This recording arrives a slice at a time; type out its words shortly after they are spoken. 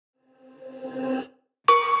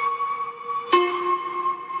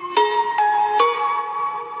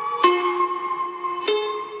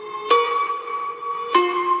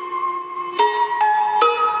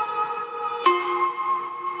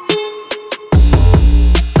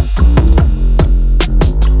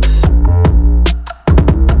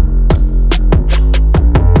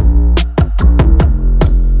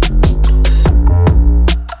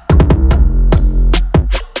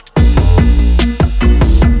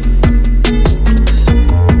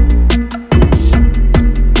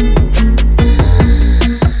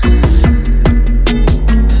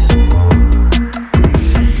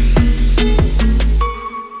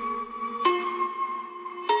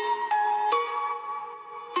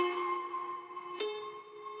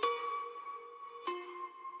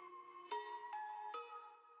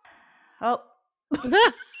Oh.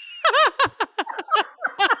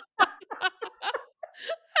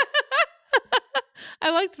 I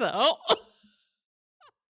liked that. Oh.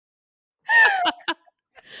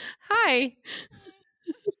 Hi.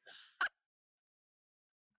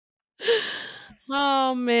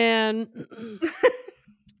 Oh, man.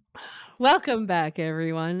 Welcome back,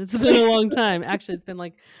 everyone. It's been a long time. Actually, it's been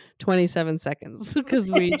like 27 seconds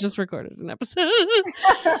because we just recorded an episode.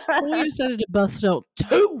 We decided to bust out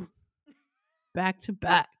 2 back to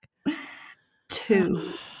back.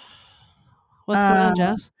 2. What's going on,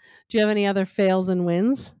 Jess? Do you have any other fails and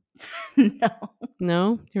wins? No.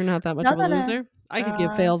 No? You're not that much of a loser? I could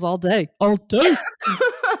give fails all day. All day.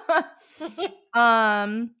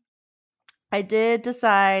 I did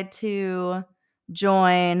decide to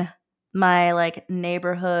join my like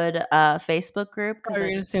neighborhood Facebook group because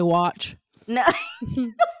I just say watch. No.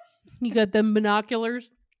 You got them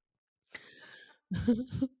binoculars?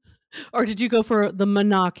 Or did you go for the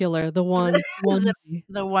monocular, the one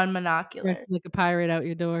the one monocular, like a pirate out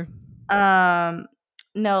your door?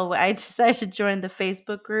 No, I decided to join the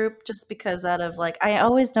Facebook group just because out of like I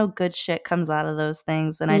always know good shit comes out of those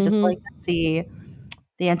things, and I just like to see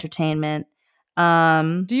the entertainment.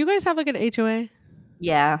 Do you guys have like an HOA?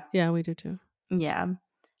 Yeah. Yeah, we do too. Yeah.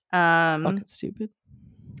 Fucking stupid.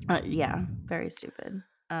 Yeah, very stupid.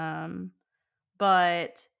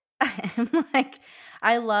 But I'm like,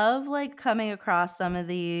 I love like coming across some of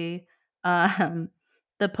the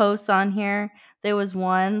posts on here. There was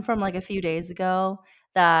one from like a few days ago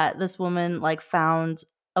that this woman like found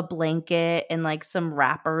a blanket and like some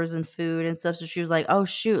wrappers and food and stuff. So she was like, "Oh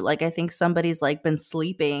shoot, like I think somebody's like been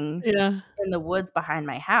sleeping in the woods behind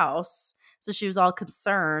my house." So she was all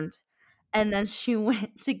concerned. And then she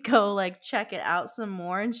went to go like check it out some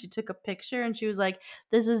more, and she took a picture and she was like,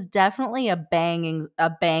 "This is definitely a bang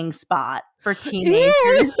spot for teenagers."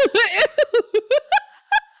 And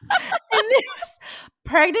there's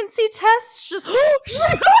pregnancy tests just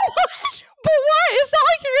But why? It's not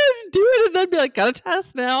like you're gonna do it and then be like, "Got a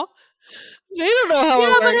test now." They don't know how it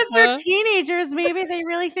works. But if they're teenagers, maybe they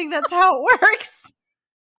really think that's how it works.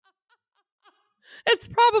 It's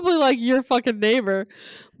probably like your fucking neighbor.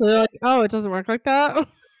 They're like, "Oh, it doesn't work like that."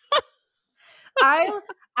 I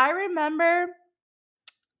remember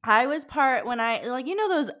I was part when I like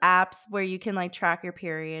those apps where you can like track your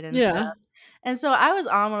period and stuff. And so I was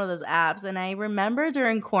on one of those apps, and I remember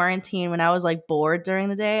during quarantine when I was like bored during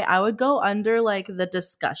the day, I would go under like the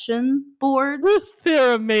discussion boards.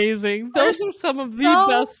 They're amazing. Those are some of the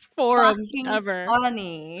best forums ever.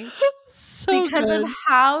 Funny. So because good. of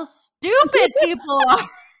how stupid people are.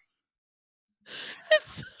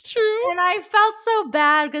 It's so true. And I felt so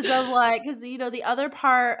bad because of like, because the other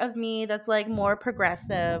part of me that's like more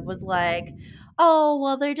progressive was like, oh,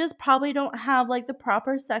 well, they just probably don't have like the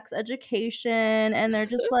proper sex education, and they're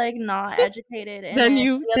just like not educated in Then it.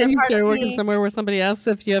 you started working somewhere where somebody asks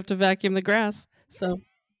if you have to vacuum the grass. So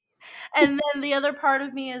and then the other part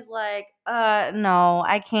of me is like, no,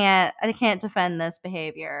 I can't defend this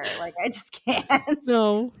behavior. Like I just can't.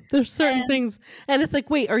 No, there's certain things. And it's like,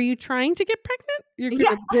 wait, are you trying to get pregnant? You're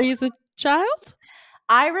gonna raise a child?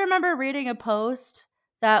 I remember reading a post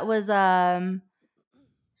that was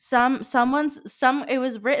it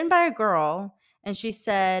was written by a girl, and she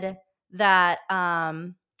said that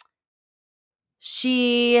I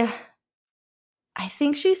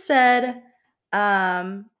think she said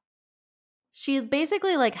she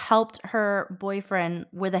basically like helped her boyfriend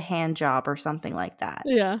with a hand job or something like that.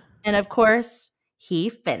 Yeah. And of course, he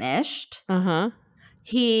finished.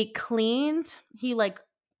 He like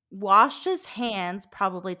washed his hands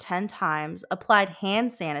probably 10 times, applied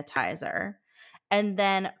hand sanitizer, and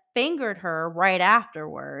then fingered her right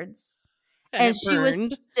afterwards. And she was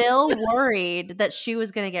still worried that she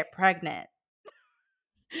was going to get pregnant.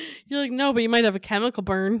 You're like, no, but you might have a chemical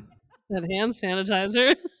burn. That hand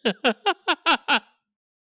sanitizer.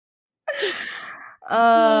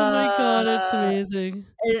 Oh my God, it's amazing.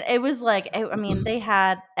 It was like, I mean, they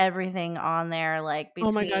had everything on there, like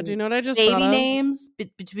between oh my God, do you know what I just baby thought of? names,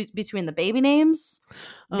 between the baby names,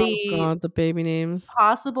 the baby names,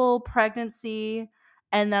 possible pregnancy,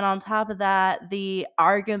 and then on top of that, the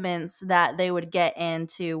arguments that they would get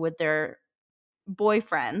into with their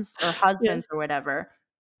boyfriends or husbands or whatever.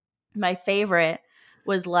 My favorite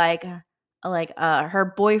was like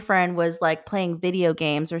her boyfriend was like playing video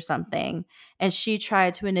games or something, and she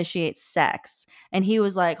tried to initiate sex, and he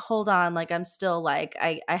was like, hold on, like I'm still like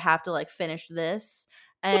I have to like finish this,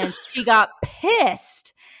 and she got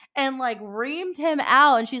pissed and like reamed him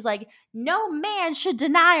out, and she's like, no man should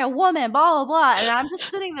deny a woman, blah blah blah. And I'm just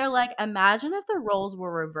sitting there like, imagine if the roles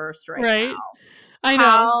were reversed right now. I know.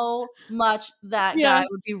 how much that Yeah. guy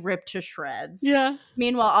would be ripped to shreds. Yeah.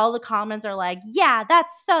 Meanwhile, all the comments are like, "Yeah,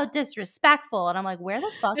 that's so disrespectful," and I'm like, "Where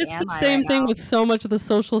the fuck It's the am I right same thing now?" with so much of the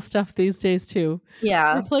social stuff these days too.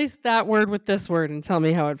 Yeah. Replace that word with this word and tell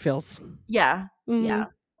me how it feels. Yeah. Yeah.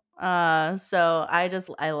 Mhm. So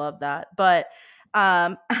I love that. But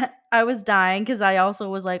I was dying because I also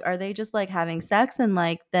was like, are they just like having sex and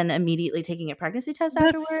like then immediately taking a pregnancy test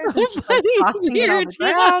That's so afterwards and just like funny and tossing it on weird, the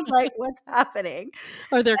yeah. ground? Like, what's happening?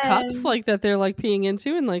 Are there cups, And like, that they're, like, peeing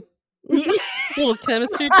into and, like, yeah, little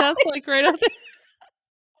chemistry tests, like, right out there?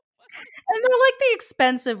 and they're like the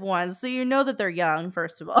expensive ones, so you know that they're young,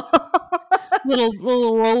 first of all. Little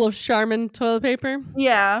roll of Charmin toilet paper?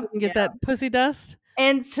 Yeah, You can yeah. get that pussy dust?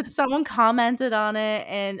 And someone commented on it,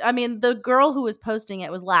 and I mean, the girl who was posting it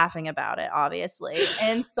was laughing about it, obviously,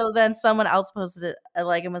 and so then someone else posted it,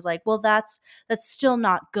 like, and was like, "Well, that's still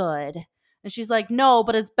not good." And she's like, "No,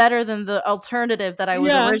 but it's better than the alternative that I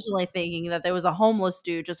was Yeah. originally thinking, that there was a homeless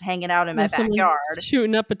dude just hanging out in my Yeah, someone backyard."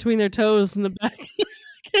 shooting up between their toes in the back.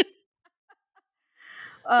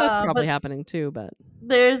 That's But probably happening too, but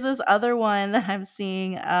there's this other one that I'm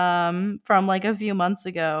seeing, from, like, a few months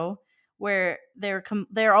ago where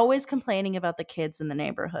they're always complaining about the kids in the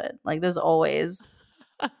neighborhood. Like, there's always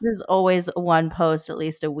one post at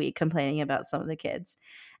least a week complaining about some of the kids.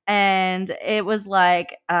 And it was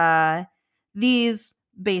like, these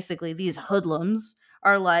hoodlums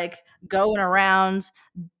are, like, going around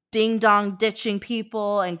ding dong ditching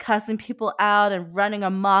people and cussing people out and running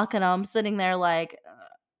amok, and I'm sitting there like,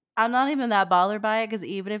 I'm not even that bothered by it because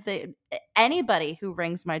even if anybody who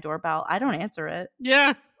rings my doorbell, I don't answer it.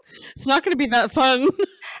 yeah, it's not gonna be that fun.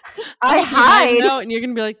 I I'll be hiding hide. out and you're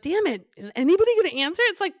gonna be like, "Damn it, is anybody gonna answer?"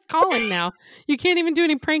 It's like calling now. You can't even do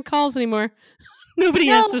any prank calls anymore. Nobody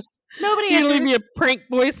No, answers. nobody You're gonna leave me a answers. prank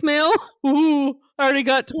voicemail? Ooh, I already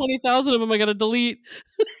got 20,000 of them I gotta delete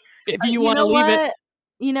if you You wanna know leave it. what?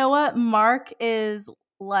 You know what? Mark is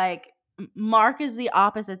the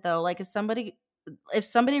opposite though. Like, if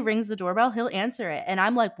somebody rings the doorbell, he'll answer it, and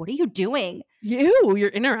I'm like, "What are you doing? You're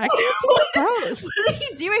interacting with people? Gross. What are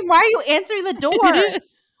you doing? Why are you answering the door?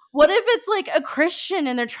 What if it's like a Christian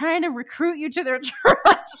and they're trying to recruit you to their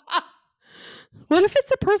church? What if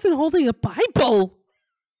it's a person holding a Bible?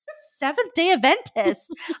 Seventh-day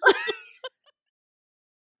Adventist.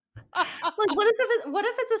 Like, what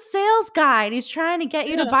if it's a sales guy and he's trying to get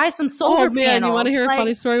you to Yeah. buy some Oh, solar man, you wanna panels? hear a Like,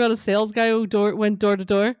 funny story about a sales guy who went door to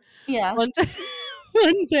door? yeah. One day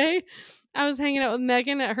one day, I was hanging out with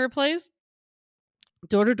Megan at her place.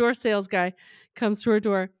 Door to door sales guy comes to her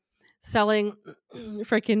door selling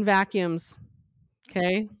freaking vacuums.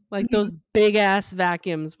 Okay? Like those big ass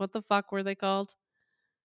vacuums. What the fuck were they called?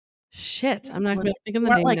 Shit, I'm not Well, gonna think of they the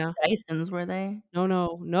weren't name like now. Dysons, were they? No,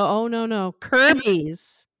 no. No, oh, no.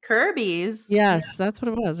 Kirby's. Kirby's? Yeah. Yes, that's what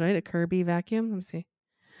it was, right? A Kirby vacuum? Let me see.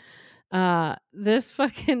 This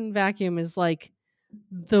fucking vacuum is like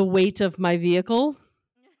the weight of my vehicle.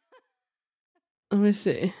 Let me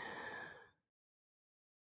see.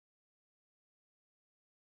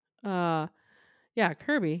 Uh, yeah,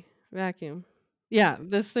 Kirby vacuum. Yeah,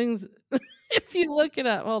 this thing's if you look it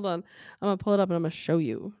up, hold on. I'm gonna pull it up and I'm gonna show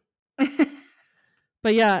you.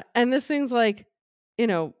 But yeah, and this thing's like, you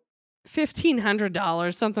know,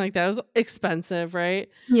 $1,500, something like that. It was expensive, right?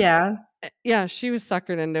 Yeah. Yeah, she was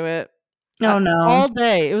suckered into it. Oh, no. All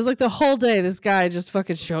day. It was like the whole day, this guy just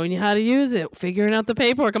fucking showing you how to use it, figuring out the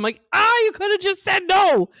paperwork. I'm like, you could have just said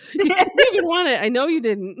no. You didn't even want it. I know you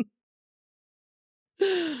didn't.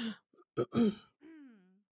 Let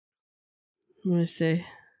me see.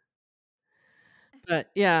 But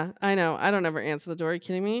yeah, I know. I don't ever answer the door. Are you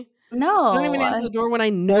kidding me? I don't No, even answer the door when I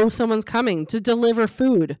know someone's coming to deliver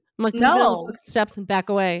food. I'm like, leave it on the no. fucking steps and back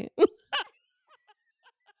away.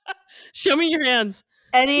 Show me your hands.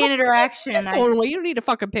 I'm Any like, put your interaction, I phone away. You don't need a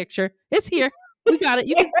fucking picture. It's here. We got it.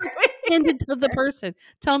 You can hand it to the person.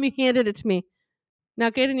 Tell them you handed it to me. Now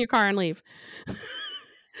get in your car and leave. but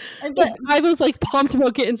If I was like pumped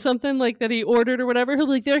about getting something like that he ordered or whatever, he'll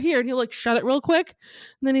be like, they're here, and he'll like shut it real quick.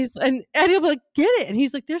 And then he'll be like, get it. And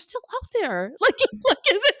he's like, they're still out there. Like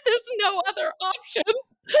as if there's no other option.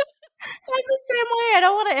 I'm the same way, I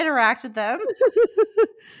don't wanna interact with them.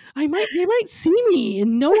 They might see me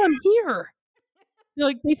and know I'm here. They're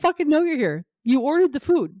like, they fucking know you're here. You ordered the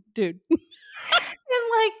food, dude.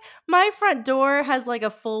 And, like, my front door has, like, a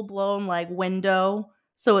full-blown, like, window,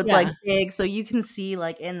 so it's, like, Yeah. big, so you can see,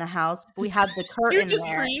 like, in the house. We have the You curtain just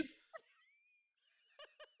there. freeze.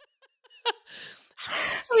 How can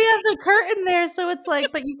you We see have the curtain there, so it's,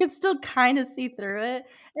 like, but you can still kinda see through it,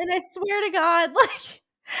 and I swear to God, like,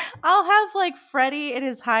 I'll have, like, Freddie in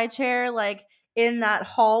his high chair, like, in that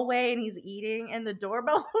hallway and he's eating and the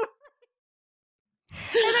doorbell and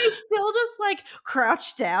I still just, like,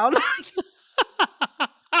 crouch down. I'm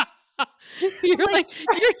You're like,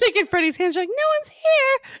 like, you're taking Freddie's hands, you're like, "No one's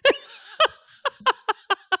here.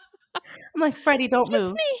 "Freddie, It's don't just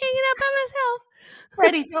move. me hanging out by myself."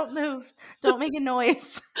 Freddie, don't move. Don't make a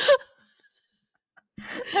noise.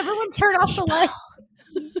 Everyone turn It's off the lights."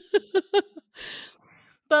 people.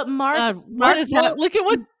 But Mark God, what Mark is will look at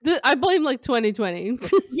what I blame, like, 2020.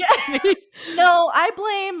 Yeah. Me. No, I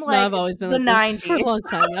blame, No, like, I've always been the like this for a 90s. long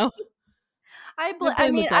time now. I I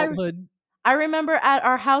blame mean, adulthood. I remember at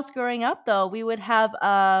our house growing up, though, we would have,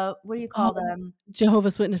 what do you Oh, call them?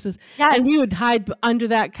 Jehovah's Witnesses, and we Yes. would hide under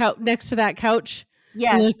that couch next to that couch, like,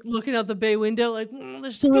 Yes. looking out the bay window like, "They're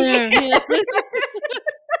still there." Yeah.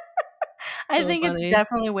 I So think it's funny.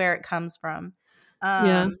 definitely where it comes from.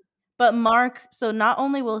 Yeah. But Mark so not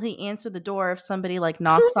only will he answer the door if somebody, like,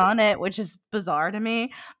 knocks on it, which is bizarre to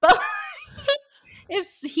me, but if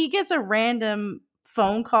he gets a random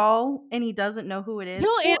phone call and he doesn't know who it is,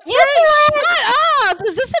 He'll he'll answer it? answer it! Shut up!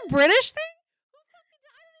 Is this a British thing? I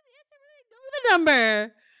don't even answer when I know the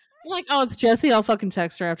number. I'm like, "Oh, it's Jessie, I'll fucking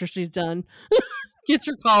text her after she's done. Get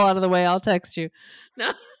your call out of the way, I'll text you."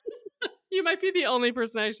 No. You might be the only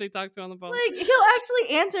person I actually talk to on the phone. Like, he'll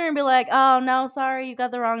actually answer and be like, "Oh, no, sorry, you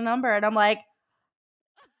got the wrong number," and I'm like,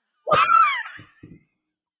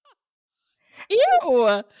 Ew.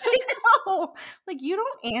 I know. Like, you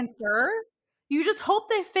don't answer. You just hope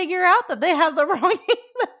they figure out that they have the wrong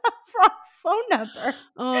the wrong phone number.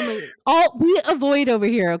 Oh my all we avoid over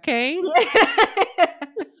here, okay?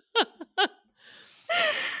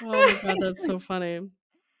 Oh my god, that's so funny.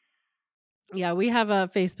 Yeah, we have a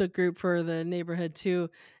Facebook group for the neighborhood too,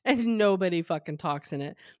 and nobody fucking talks in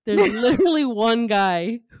it. There's literally one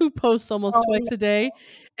guy who posts almost Oh, twice no. a day,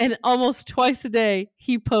 and almost twice a day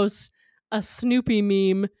he posts a Snoopy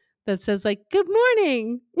meme that says like, "Good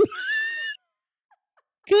morning,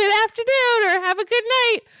 good afternoon, or have a good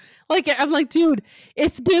night." Like, I'm like, "Dude,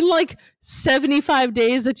 it's been like 75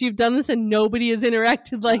 days that you've done this and nobody has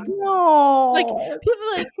interacted." Like, No. people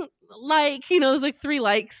there's like 3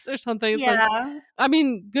 likes or something. It's like, Yeah. I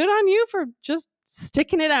mean, good on you for just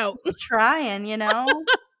sticking it out. Just trying, you know?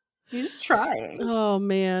 You're just trying. Oh,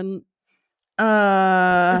 man.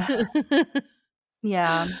 Uh,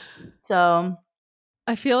 yeah. So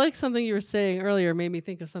I feel like something you were saying earlier made me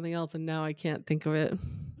think of something else, and now I can't think of it.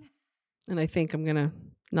 And I think I'm gonna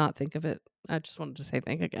not think of it. I just wanted to say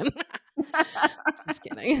think again. Just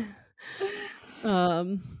kidding.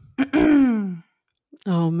 Um,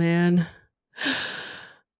 oh, man.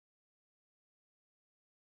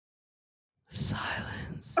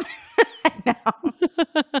 Silence. I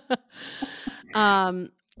know. Um,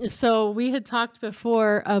 so we had talked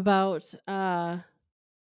before about,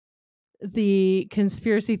 the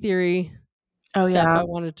conspiracy theory Oh, stuff yeah. I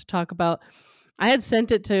wanted to talk about. I had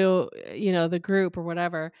sent it to, the group or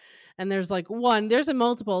whatever, and there's a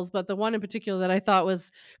multiples, but the one in particular that I thought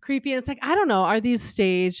was creepy, and it's like, I don't know, are these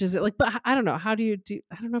staged? Is it like but I don't know, I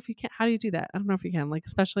don't know if you can how do you do that? I don't know if you can, like,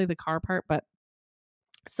 especially the car part, but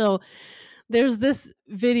so there's this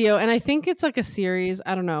video, and I think it's like a series,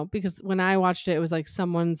 I don't know, because when I watched it, it was like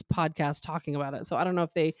someone's podcast talking about it, so I don't know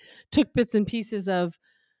if they took bits and pieces of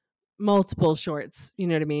multiple shorts, you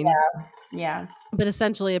know what I mean? Yeah. But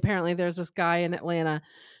essentially, apparently, there's this guy in Atlanta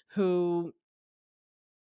who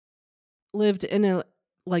lived in a,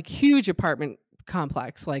 like, huge apartment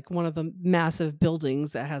complex, like, one of the massive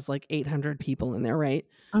buildings that has, like, 800 people in there, right?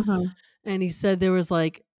 Mhm. And he said there was,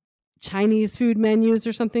 like, Chinese food menus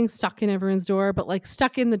or something stuck in everyone's door, but, like,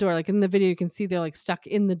 stuck in the door, like, in the video, you can see they're, like, stuck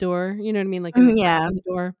in the door, you know what I mean? Like, in the crack Yeah. in the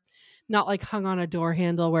door, not, like, hung on a door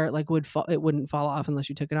handle where it, like, it wouldn't fall off unless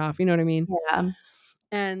you took it off, you know what I mean? Yeah.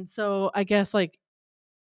 And so, I guess, like,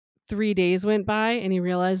 3 days went by and he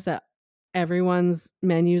realized that everyone's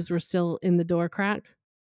menus were still in the door crack.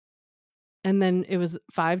 And then it was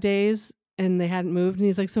 5 days and they hadn't moved, and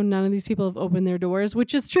he's like, "So none of these people have opened their doors,"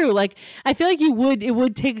 which is true. Like, I feel like it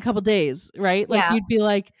would take a couple days, right? Like, Yeah. you'd be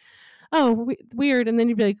like, "Oh, weird," and then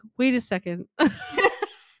you'd be like, "Wait a second." It's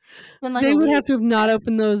been like They a would week. have to have not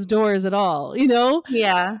opened those doors at all, you know?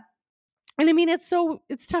 Yeah. And I mean, it's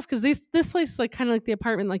tough because this place is, like, kinda like the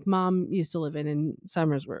apartment, like, mom used to live in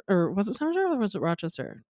Somersworth, or was it Somersworth or was it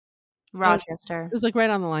Rochester? It Rochester. was, like, right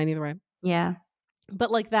on the line either way. Yeah. But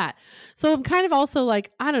like that. So I'm kind of also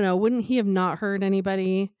like, I don't know, wouldn't he have not heard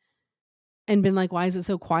anybody and been like, "Why is it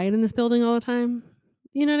so quiet in this building all the time?"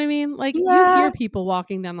 You know what I mean? Like, you Yeah. hear people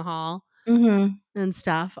walking down the hall Mhm. and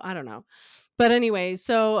stuff. I don't know. But anyway,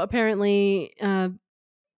 so apparently,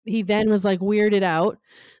 he then was, like, weirded out.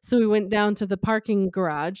 So we went down to the parking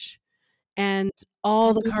garage, and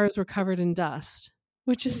all the Oh, cars were covered in dust,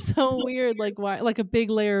 which is so weird, like, why like, a big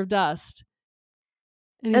layer of dust,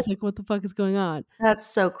 and he's like, "What the that's fuck is going on?" that's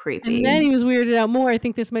so And creepy. then he was weirded out more, I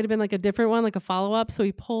think this might have been, like, a different one, like a follow-up, so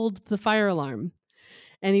he pulled the fire alarm,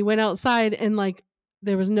 and he went outside and, like,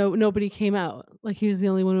 there was nobody came out, like, he was the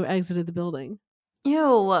only one who exited the building.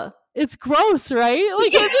 Ew. It's gross, right?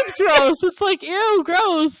 Like, it is gross, it's like, "Ew,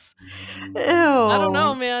 gross." I don't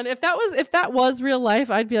know, Ew. man. If that was real life,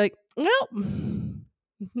 I'd be like, "Well,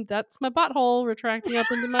 that's my butthole retracting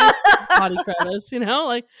up into my body crevice," you know,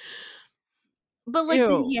 like, But, like,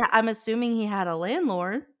 did ew. he I'm assuming he had a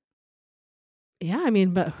landlord. Yeah, I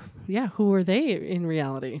mean, but yeah, who are they in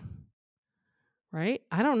reality, right?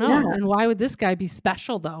 I don't Yeah. know, and why would this guy be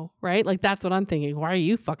special though, right? Like, that's what I'm thinking. Why are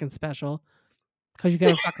you fucking special? Because you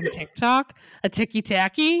got a fucking TikTok? A Ticky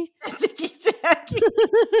Tacky? Ticky Tacky.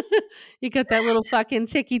 You got that little fucking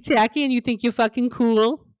Ticky Tacky and you think you're fucking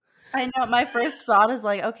cool? I know, my first thought is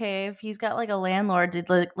like, "Okay, if he's got, like, a landlord, did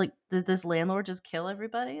this landlord just kill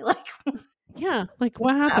everybody?" Like, Yeah, like,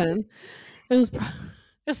 what what's happening? happened? It was pro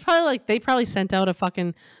it's probably like they probably sent out a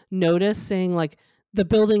fucking notice saying, like, "The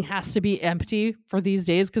building has to be empty for these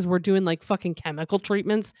days because 'cause we're doing, like, fucking chemical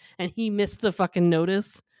treatments," and he missed the fucking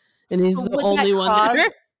notice, and he's But the would that only one there.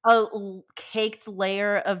 cause a caked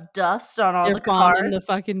layer of dust on all They're the bombing the cars?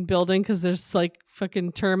 fucking building because there's, like,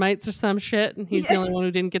 fucking termites or some shit, and he's the Yeah. only one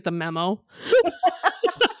who didn't get the memo.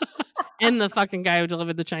 And the fucking guy who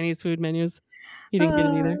delivered the Chinese food menus. He didn't get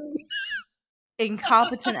it either. Uh,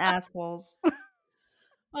 incompetent assholes.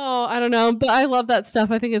 Oh, I don't know, but I love that stuff.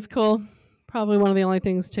 I think it's cool. Probably one of the only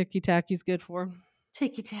things Ticky Tacky's good for.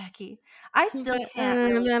 Ticky Tacky. I still But, can't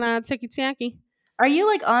really Ticky Tacky. Are you,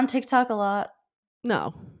 like, on TikTok a lot?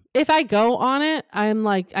 No. If I go on it, I'm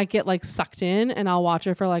like I get, like, sucked in, and I'll watch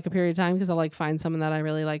it for, like, a period of time because 'cause I'll, like, find someone that I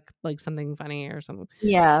really like something funny or something.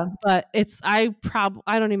 Yeah. But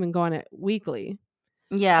I don't even go on it weekly.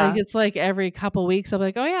 Like, Yeah. it's, like, every couple weeks, I'll be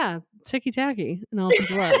like, "Oh, yeah, Ticky Tacky," and I'll take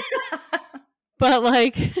a look. But,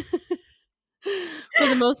 like, for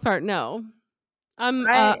the most part, no.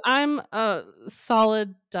 I I'm a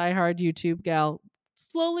solid diehard YouTube gal,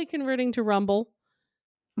 slowly converting to Rumble.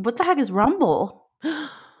 What the heck is Rumble?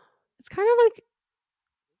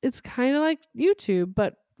 It's kinda like YouTube,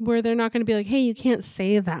 but where they're not gonna be like, "Hey, you can't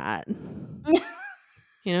say that."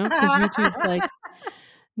 You know, because YouTube's like,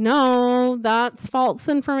 "No, that's false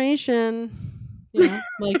information." You know,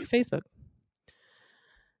 like Facebook.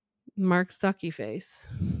 Mark Zucky face.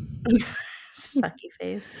 Sucky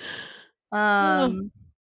face. Ugh. Um,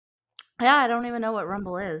 yeah, I don't even know what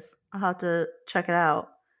Rumble is. I'll have to check it out.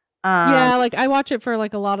 Um Yeah, like, I watch it for,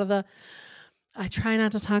 like, a lot of the I try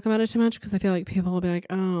not to talk about it too much because I feel like people will be like,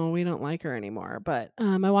 "Oh, we don't like her anymore," but,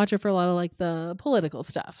 I watch it for a lot of, like, the political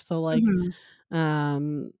stuff. So, like, Mhm.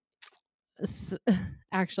 um, s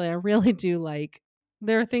actually, I really do like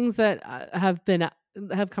there are things that,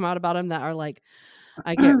 have come out about him that are, like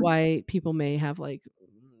I get why people may have, like,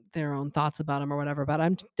 their own thoughts about him or whatever, but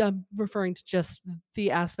I'm referring to just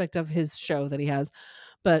the aspect of his show that he has.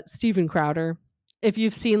 But Steven Crowder, if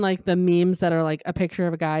you've seen, like, the memes that are, like, a picture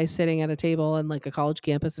of a guy sitting at a table in, like, a college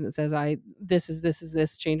campus and it says, "I this is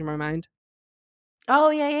this, change my mind." Oh,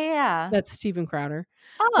 yeah, yeah, yeah. That's Steven Crowder.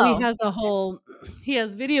 And he Oh. has a whole he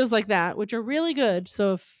has videos like that, which are really good,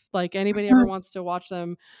 so if, like, anybody ever Mhm, wants to watch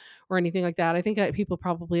them or anything like that, I think that people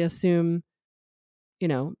probably assume, you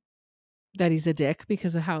know, that he's a dick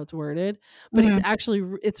because of how it's worded, but he's mhm, actually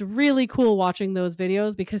it's really cool watching those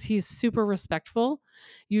videos because he's super respectful.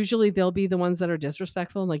 Usually, they'll be the ones that are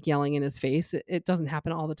disrespectful and, like, yelling in his face. It doesn't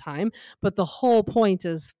happen all the time, but the whole point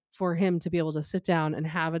is for him to be able to sit down and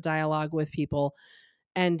have a dialogue with people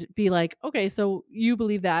and be like, "Okay, so you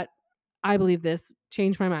believe that. I believe this.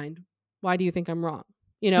 Change my mind. Why do you think I'm wrong?"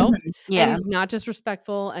 You know? mhm. And Yeah. he's not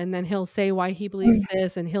disrespectful, and then he'll say why he believes Mm,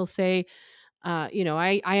 this, and he'll say,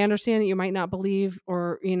 I understand that you might not believe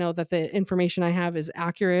or, that the information I have is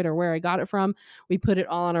accurate or where I got it from. We put it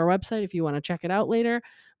all on our website if you want to check it out later.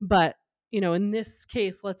 But, in this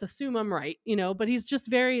case, let's assume I'm right, but he's just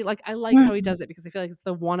very like, I like how he mhm. does it because I feel like it's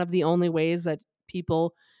the one of the only ways that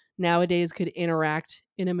people nowadays could interact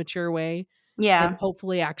in a mature way and Yeah,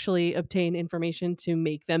 hopefully actually obtain information to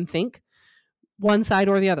make them think one side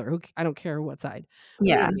or the other. I don't care what side,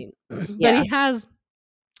 but you yeah, know what I mean. But yeah. he has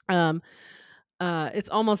um it's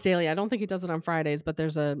almost daily. I don't think he does it on Fridays, but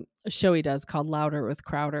there's a show he does called Louder with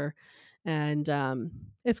Crowder, and,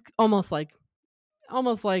 it's almost like,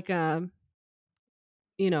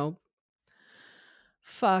 you know,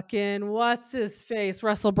 fucking what's his face?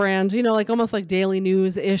 Russell Brand, like, almost like daily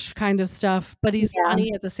news-ish kind of stuff, but he's Yeah.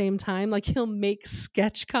 funny at the same time. Like, he'll make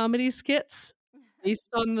sketch comedy skits. based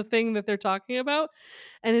on the thing that they're talking about,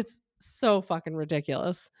 and it's so fucking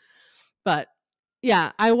ridiculous. But,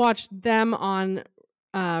 yeah, I watched them on,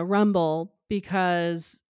 Rumble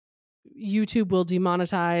because YouTube will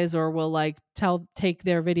demonetize or will, like, take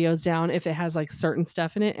their videos down if it has, like, certain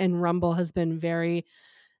stuff in it, and Rumble has been very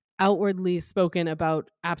outwardly spoken about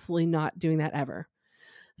absolutely not doing that ever.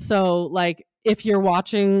 So, like, if you're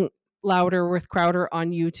watching Louder with Crowder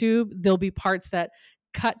on YouTube, there'll be parts that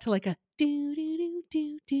cut to, like, a do do do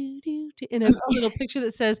do do do do and a little picture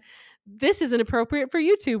that says, "This isn't appropriate for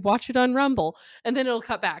YouTube, watch it on Rumble," and then it'll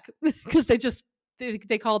cut back because they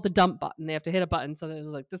call it the dump button. They have to hit a button so that it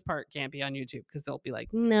was like, "This part can't be on YouTube because 'cause they'll be like,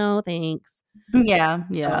 "No, thanks." Yeah,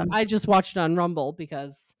 So, yeah. I just watch it on Rumble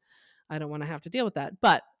because I don't wanna have to deal with that,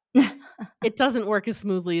 but it doesn't work as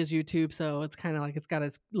smoothly as YouTube, so it's kinda like it's got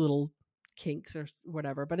its little kinks or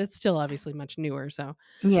whatever, but it's still obviously much newer, so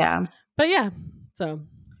Yeah. but yeah, so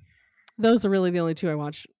those are really the only 2 I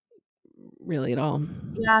watch really at all.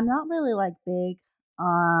 Yeah, I'm not really, like, big,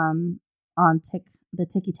 on the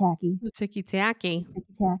Ticky Tacky. The Ticky Tacky.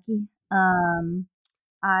 Ticky Tacky.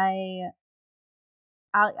 I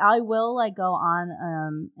I will, like, go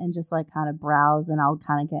on, and just, like, kinda browse, and I'll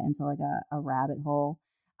kinda get into, like, a rabbit hole.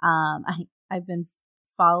 I've been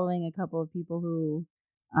following a couple of people who,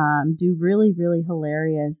 do really, really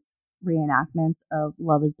hilarious reenactments of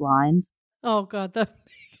Love Is Blind. Oh god, that'd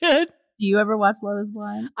be good. Do you ever watch Love Is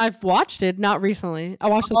Blind? I've watched it, not recently. I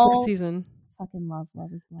watched the 1st Oh, season. fucking love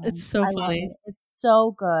Love Is It's Blind. so I love funny. it. It's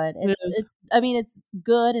so good. It is. It's I mean, it's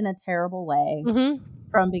good in a terrible way Mhm.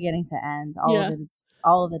 from beginning to end. Yeah.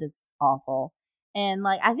 All of it is awful. And,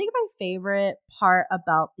 like, I think my favorite part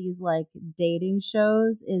about these, like, dating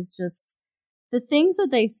shows is just the things that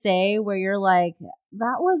they say where you're like,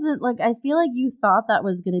 "That wasn't like, I feel like you thought that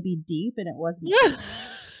was gonna be deep, and it wasn't deep."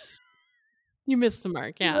 You missed the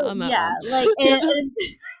mark, yeah, Well, on that yeah, one. like, and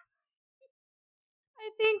I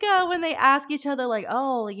think, when they ask each other, like,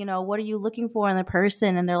 "Oh, what are you looking for in a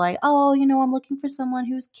person?" And they're like, "Oh, I'm looking for someone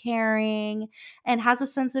who's caring and has a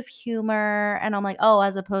sense of humor." And I'm like, "Oh,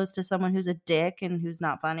 as opposed to someone who's a dick and who's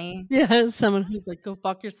not funny." Yeah, someone who's like, "Go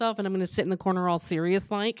fuck yourself," and I'm gonna sit in the corner all serious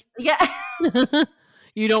like. Yeah.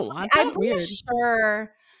 You don't want I'm that? pretty Weird.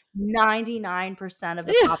 sure 99% of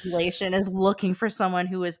the Yeah. population is looking for someone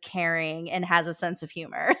who is caring and has a sense of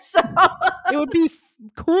humor. So, It would be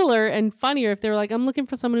cooler and funnier if they were like, "I'm looking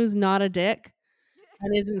for someone who's not a dick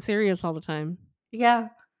and isn't serious all the time." yeah.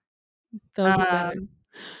 That would be better. Um,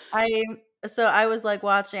 I I was, like,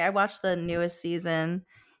 I watched the newest season,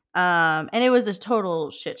 and it was a total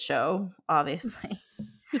shit show, obviously.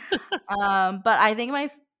 But I think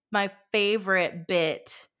my favorite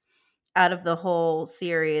bit out of the whole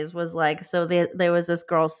series was, like, so there was this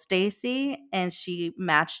girl, Stacy, and she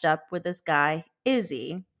matched up with this guy,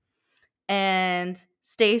 Izzy. And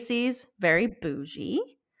Stacy's very bougie.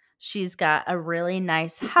 She's got a really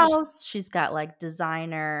nice house. She's got like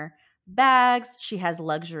designer bags. She has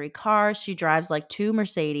luxury cars. She drives like 2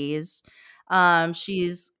 Mercedes.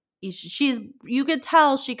 She's you could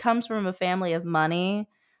tell she comes from a family of money.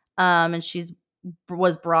 And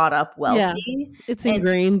was brought up Yeah, wealthy it's and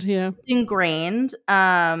ingrained, yeah. ingrained.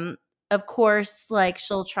 Of course, like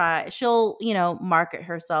she'll, market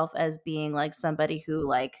herself as being like somebody who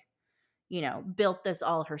like built this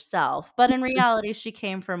all herself. But in reality, she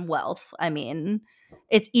came from wealth. I mean,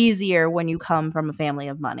 it's easier when you come from a family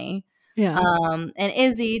of money. Yeah. And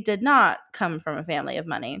Izzy did not come from a family of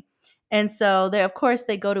money. And so of course,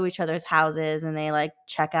 they go to each other's houses and they like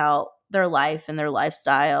check out their life and their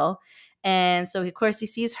lifestyle. And so, of course, he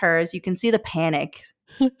sees hers. You can see the panic.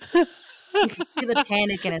 You can see the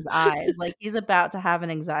panic in his eyes. Like he's about to have an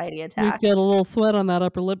anxiety You attack. get a little sweat on that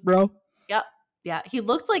upper lip, bro. Yep. Yeah, he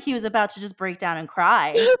looked like he was about to just break down and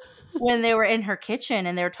cry when they were in her kitchen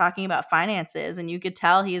and they were talking about finances, and you could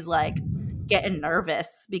tell he's, like, getting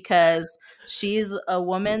nervous because she's a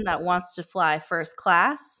woman that wants to fly first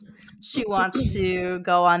class. She wants to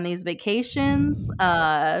go on these vacations,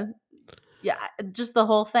 yeah, just the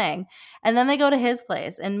whole thing, and then they go to his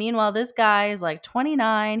place, and meanwhile, this guy is, like,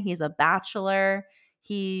 29, he's a bachelor,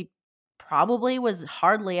 he probably was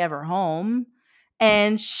hardly ever home,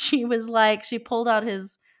 and she pulled out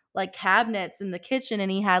his, like, cabinets in the kitchen, and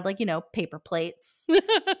he had, like, paper plates,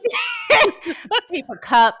 paper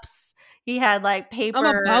cups, he had, like, I'm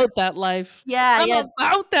paper. about that life. Yeah, I'm yeah.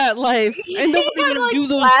 about that life. He Ain't nobody had, gonna like, do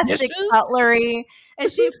those plastic dishes. cutlery,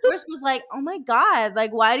 and she, of course, was like, "Oh my god,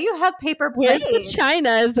 like, why do you have paper Where's the plates?" china?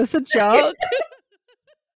 Is this a joke?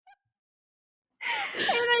 And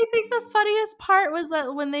I think the funniest part was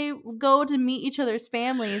that when they go to meet each other's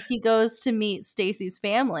families, he goes to meet Stacy's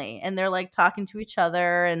family and they're like talking to each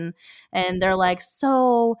other and they're like,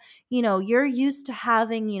 "So, you're used to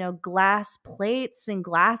having, glass plates and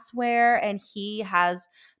glassware and he has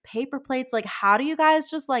paper plates. Like, how do you guys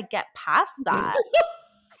just like get past that?"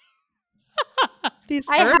 These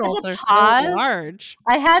I had hurdles to are so pause. large.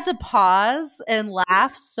 I had to pause and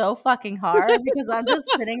laugh so fucking hard because I'm just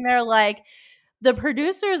sitting there like the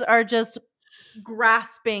producers are just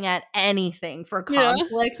grasping at anything for Yeah.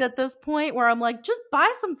 conflict at this point where I'm like, "Just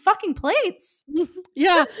buy some fucking plates."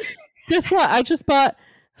 Yeah. Just Guess what? I just bought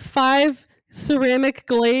 5 ceramic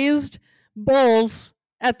glazed bowls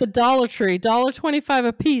at the Dollar Tree, $1.25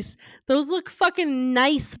 a piece. Those look fucking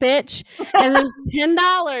nice, bitch, and it's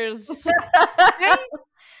 $10.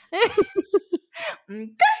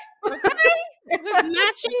 Okay? Okay? With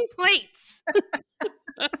matching plates.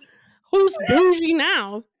 Who's bougie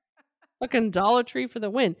now? Fucking Dollar Tree for the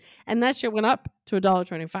win. And that shit went up to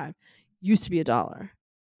 $1.25. Used to be $1.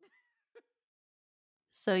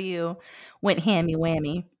 So you went hammy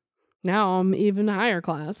whammy. Now I'm even higher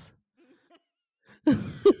class.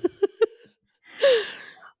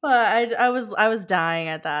 But I was dying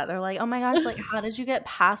at that. They're like, "Oh my gosh, like, how did you get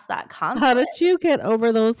past that How conflict?" did you get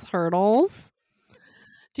over those hurdles?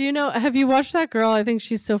 Do you know have you watched that girl? I think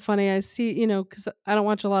she's so funny. I see, because I don't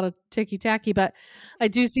watch a lot of Ticky Tacky, but I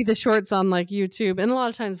do see the shorts on, like, YouTube, and a lot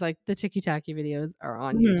of times, like, the Ticky Tacky videos are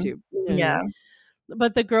on Mhm. YouTube, you know what I Yeah. mean?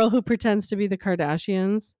 But the girl who pretends to be the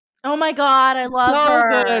Kardashians, Oh my god, I love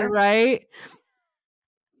so good, her. right?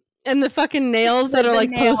 And the fucking nails that are The like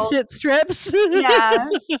nails. Post-it strips. Yeah.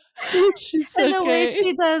 She's And so the way great.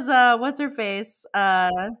 she does, what's her face?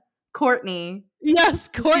 Courtney. Yes,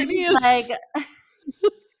 She's Courtney just like, is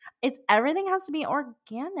 "It's everything has to be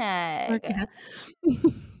organic. okay.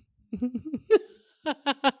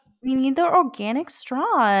 We need the organic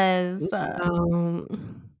straws."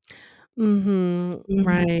 Mhm. Mhm,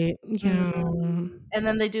 Right. Yeah. mhm. And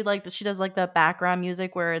then they do, like she does, like, the background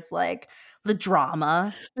music where it's, like, the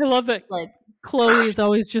drama. I love that It's like Chloe is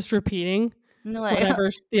always just repeating and they're like, whatever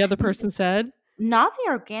the other person said. "Not the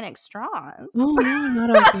organic straws." "Oh, no,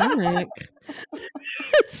 not organic."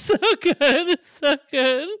 It's so good, it's so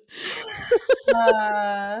good.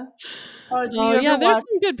 Uh, oh, do Oh, you yeah, ever there's watch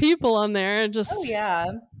some good people on there, Oh, just yeah.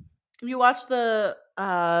 You watch the,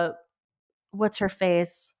 what's her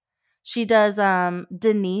face? She does,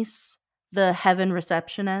 Denise, the heaven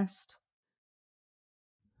receptionist.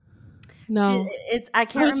 She no. it's I I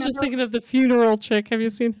can't was just remember. thinking of the funeral chick, have you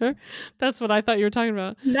seen her? That's what I thought you were talking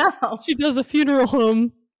about. No. She does a funeral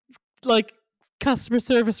home, like, customer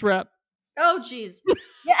service rep. Oh, jeez.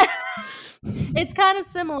 Yeah. It's kind of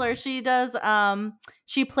similar. She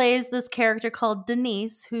plays this character called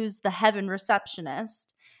Denise, who's the heaven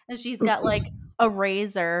receptionist, and she's got, like, a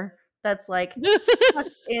razor that's, like,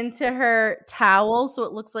 tucked into her towel, so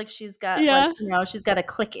it looks like she's got, like, Yeah, she's gotta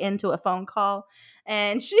click into a phone call,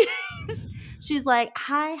 and she's like,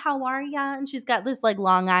 "Hi, how are ya?" And she's got this, like,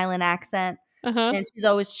 Long Island accent, uh-huh. and she's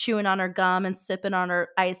always chewing on her gum and sipping on her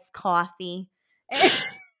iced coffee.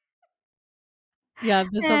 Yeah,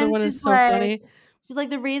 this other And one is so funny. she's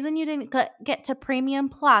like, "The reason you didn't get to Premium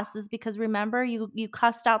Plus is because remember you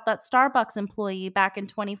cussed out that Starbucks employee back in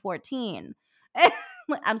 2014."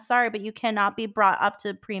 Like, "I'm sorry, but you cannot be brought up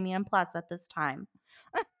to Premium Plus at this time."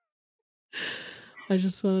 I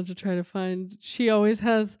just wanted to try to find she always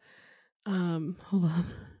has, hold on.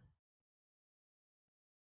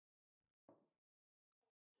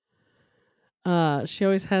 She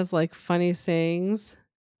always has, like, funny sayings.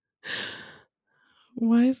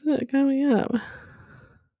 Why isn't it coming up?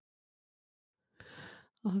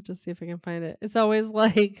 I'll have to see if I can find it. It's always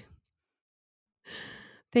like,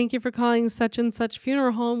 "Thank you for calling such and such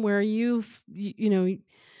funeral home where you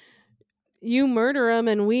murder 'em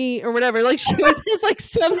and we" or whatever, like, she always has, like,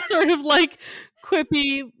 some sort of, like,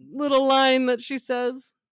 quippy little line that she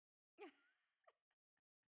says.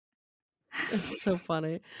 It's so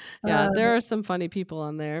funny. Yeah, Uh, there are some funny people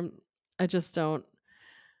on there. I just don't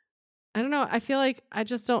I don't know, I feel like I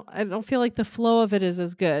don't feel like the flow of it is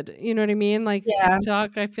as good, you know what I mean? Like yeah,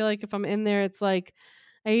 TikTok, I feel like if I'm in there, it's like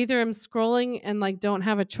I either am scrolling and, like, don't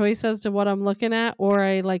have a choice as to what I'm looking at, or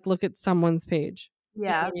I, like, look at someone's page. You know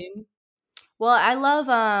what yeah. I mean? Well, I love,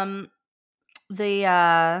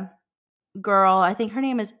 the, girl, I think her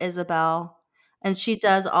name is Isabel, and she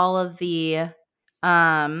does all of the,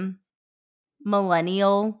 um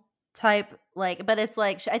millennial type, like but it's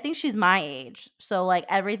like I think she's my age, so, like,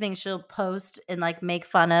 everything she'll post and, like, make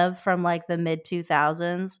fun of from, like, the mid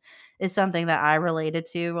 2000s is something that I related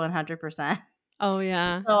to 100%. Oh,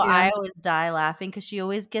 yeah, So yeah. I always die laughing because she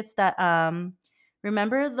always gets that,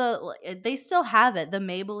 remember they still have it, the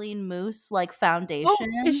Maybelline Mousse, like, Oh, is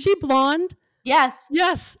foundation? she blonde? Yes.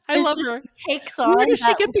 Yes, I And love so her. she takes Where on does she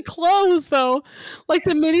that. get the clothes, though? Like,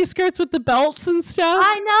 the mini skirts with the belts and stuff?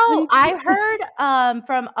 I know, And I heard,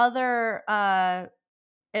 from other,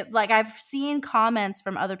 like, I've seen comments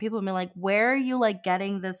from other people and be like, "Where are you, like,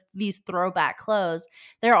 getting these throwback clothes?"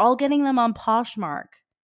 They're all getting them on Poshmark.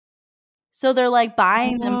 So they're, like,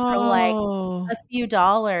 buying them for, like, Oh. a few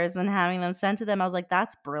dollars and having them sent to them. I was like,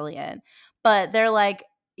 "That's brilliant." But they're like,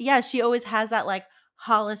 yeah, she always has that, like,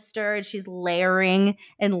 Hollister, and she's layering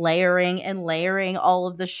and layering and layering all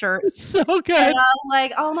of the It's shirts, so and good. I'm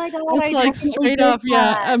like, "Oh my god, It's, I like, definitely straight did off,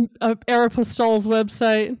 yeah, that." Aeropostale's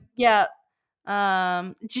website. Yeah.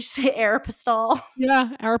 Did you say Aeropostale? Yeah,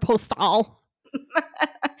 Aeropostale.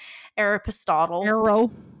 Aristotle. Aero.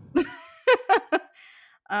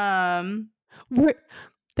 Um, Where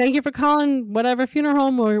Thank you for calling whatever funeral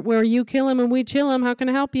home where you kill him and we chill him. How can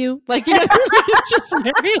I help you? Like, like, it's just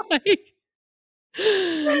very, like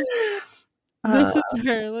uh, this is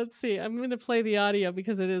her. Let's see. I'm gonna play the audio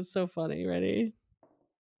because it is so funny. Ready?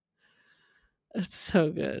 It's so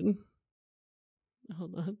good.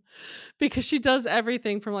 Hold on. Because she does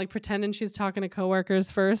everything from, like, pretending she's talking to coworkers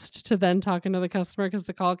first to then talking to the customer because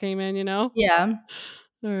the call came in, you know? yeah.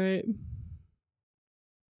 Alright.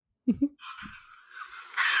 Bitch,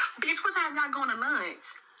 what time y'all going to lunch?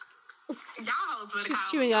 Y'all hoes better She's call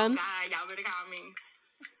me. chewing Oh, gum. God, y'all better call me.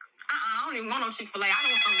 I don't even want no Chick-fil-A. I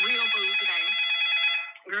want some real food today.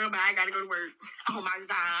 Girl, bye. I gotta go to work. On my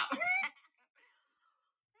job.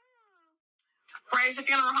 Fraser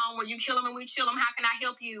Funeral Home, where you kill them and we chill them. How can I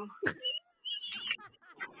help you?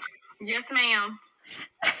 Yes, ma'am.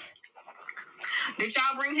 Did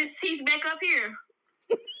y'all bring his teeth back up here?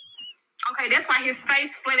 Okay, that's why his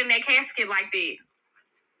face flat in that casket like that.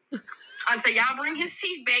 Until y'all bring his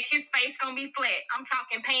teeth back, his face gonna be flat. I'm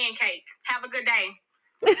talking pancake. Have a good day.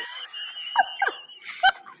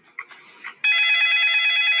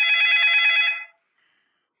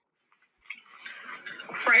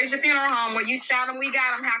 Fraser Funeral Home, where you shot him, we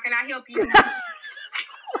got him. How can I help you?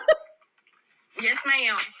 Yes,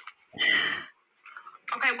 ma'am.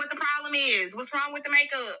 Okay, what the problem is? What's wrong with the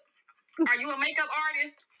makeup? Are you a makeup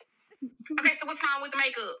artist? Okay, so what's wrong with the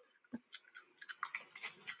makeup?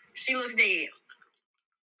 She looks dead.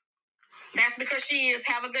 That's because she is.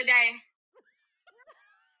 Have a good day.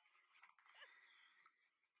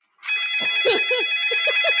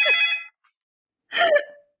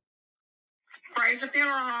 Fraser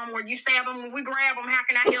Funeral Home, where you stab them, we grab them. How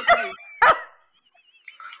can I help you?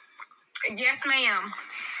 Yes, ma'am.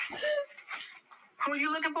 Who are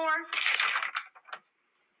you looking for?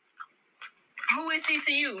 Who is he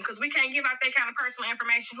to you? Because we can't give out that kind of personal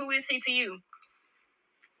information. Who is he to you?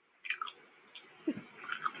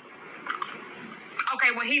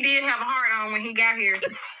 Okay, well, he did have a heart on when he got here.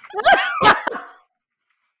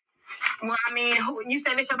 Well, I mean, you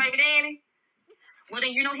said it's your baby daddy? Well,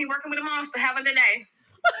 then you know he working with a monster. Have a good day.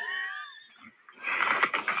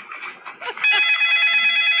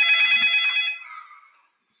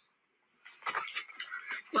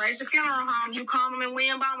 Fraser Funeral Home, you call them and we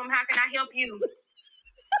embalm them. How can I help you?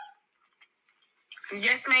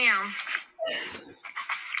 Yes, ma'am.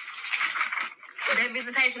 That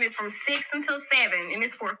visitation is from 6 until 7, and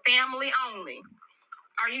it's for family only.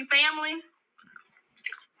 Are you family?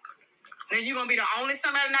 Then you're going to be the only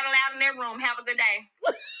somebody not allowed in that room. Have a good day.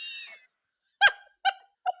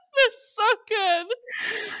 They're so good.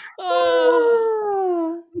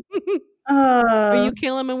 Oh. Or Uh, you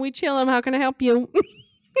kill him and we chill him. How can I help you?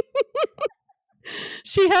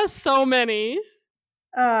 She has so many.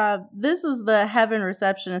 this is the heaven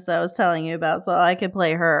receptionist I was telling you about, so I could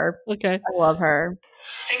play her. Okay. I love her.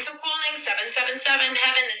 Thanks for calling 777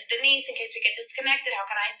 Heaven. This is Denise. In case we get disconnected, how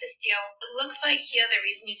can I assist you? It looks like here the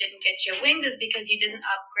reason you didn't get your wings is because you didn't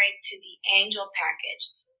upgrade to the Angel package.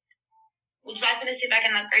 Would you like me to see if I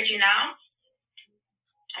can upgrade you now?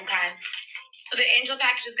 Okay. So the Angel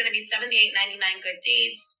package is going to be $78.99 good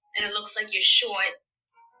deeds, and it looks like you're short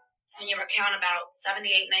on your account about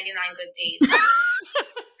 $78.99 good deeds.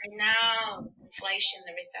 I know, inflation,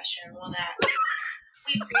 the recession, all that.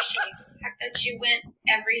 We appreciate the fact that you went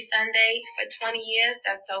every Sunday for 20 years.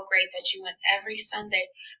 That's so great that you went every Sunday.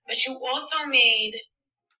 But you also made,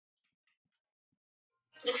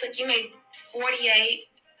 looks like you made 48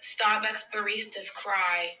 Starbucks baristas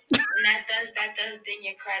cry. And that does ding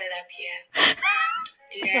your credit up here.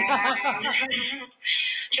 Yeah.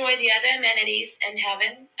 Enjoy the other amenities in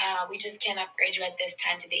heaven. We just can't upgrade you at this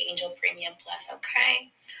time to the Angel Premium Plus,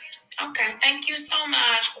 okay? Okay, thank you so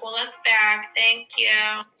much. Cool us back. Thank you.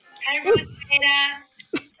 Hi, Ruth Beta.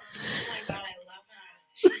 Oh my god, I love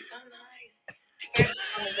her. She's so nice. First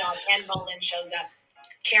on the dog, Anne Boleyn shows up,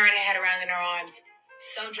 carrying her head around in her arms.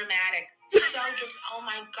 So dramatic. Oh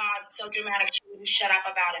my god, so dramatic. She wouldn't shut up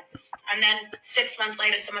about it. And then 6 months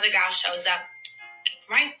later, some other gal shows up.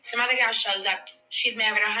 Right? Some other gal shows up. She'd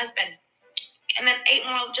married her husband. And then 8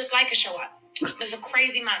 more just like her show up. It was a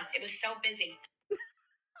crazy month. It was so busy.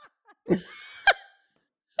 I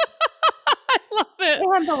love it.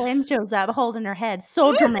 Anne Boleyn shows up holding her head.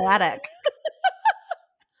 So dramatic.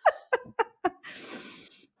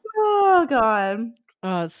 Oh, God.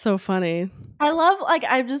 Oh, it's so funny. I love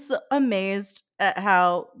I'm just amazed at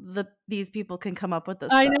how these people can come up with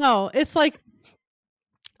this I stuff. know. It's like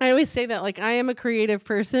I always say that like I am a creative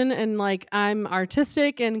person and like I'm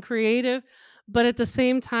artistic and creative, but at the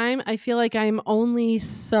same time, I feel like I'm only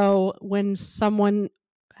so when someone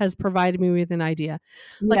has provided me with an idea.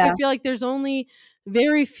 Like I Yeah. feel like there's only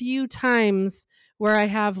very few times where I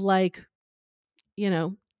have like,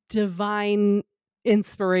 divine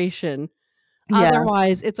inspiration. Yeah.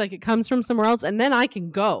 Otherwise, it's like it comes from somewhere else and then I can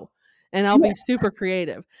go and I'll Yeah. be super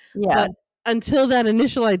creative. Yeah. But until that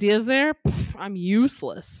initial idea is there, I'm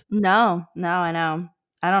useless. No, I know.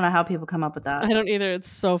 I don't know how people come up with that. I don't either. It's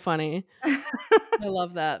so funny. I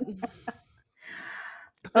love that.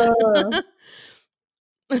 Uh,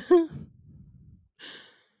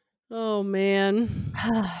 Oh man.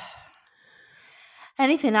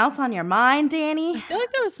 Anything else on your mind, Danny? I feel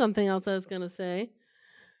like there was something else I was gonna say.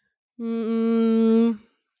 Mm.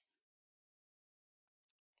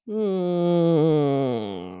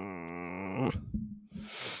 Mm.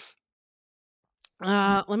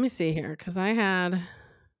 Let me see here because I had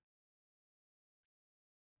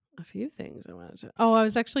a few things I wanted to. Oh, I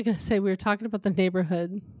was actually gonna say we were talking about the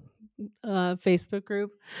neighborhood Facebook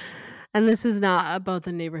group, and this is not about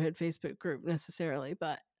the neighborhood Facebook group necessarily,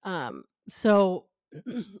 but so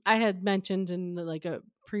I had mentioned in like a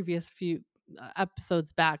previous few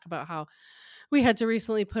episodes back about how we had to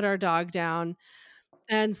recently put our dog down.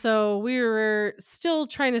 And so we were still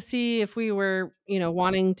trying to see if we were,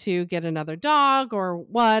 wanting to get another dog or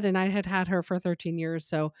what. And I had had her for 13 years.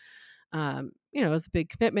 So, it was a big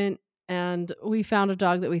commitment. And we found a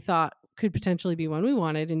dog that we thought could potentially be one we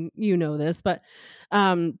wanted. And you know this, but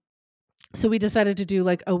um, so we decided to do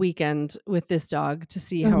like a weekend with this dog to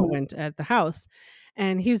see how it Mhm. went at the house.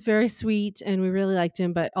 And he was very sweet and we really liked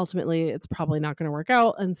him, but ultimately it's probably not going to work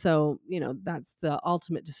out. And so, that's the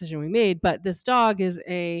ultimate decision we made. But this dog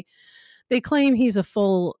they claim he's a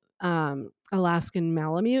full Alaskan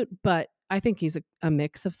Malamute, but I think he's a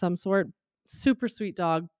mix of some sort. Super sweet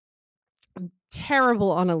dog,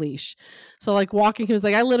 terrible on a leash. So like walking, he was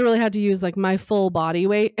like, I literally had to use like my full body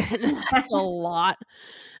weight. And that's a lot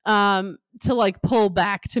to like pull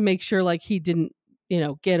back to make sure like he didn't,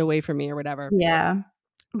 get away from me or whatever. Yeah.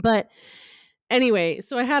 But anyway,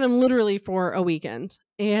 so I had him literally for a weekend.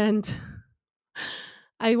 And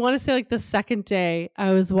I want to say like the second day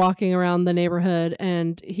I was walking around the neighborhood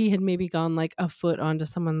and he had maybe gone like a foot onto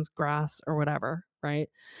someone's grass or whatever, right?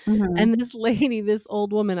 Mhm. And this lady, this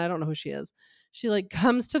old woman, I don't know who she is. She like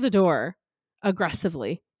comes to the door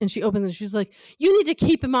aggressively and she opens and she's like, "You need to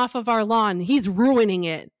keep him off of our lawn. He's ruining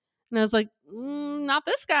it." And I was like, "Not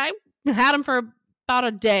this guy. Had him for about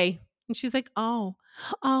a day." And she's like, "Oh,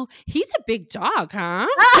 he's a big dog, huh?"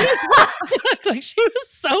 Like she was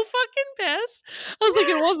so fucking pissed. I was like,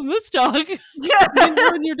 "It wasn't this dog. You didn't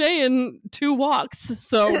ruin your day in 2 walks."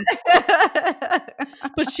 So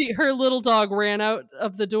but her little dog ran out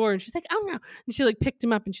of the door and she's like, "Oh no." And she like picked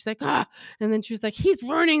him up and she's like, "Ah." And then she was like, "He's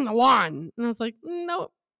ruining the lawn." And I was like,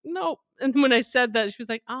 "No, no." And when I said that, she was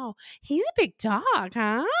like, "Oh, he's a big dog,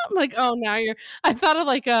 huh?" I'm like, "Oh, now you're." I thought of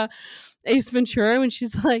like Ace Ventura when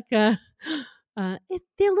she's like, it's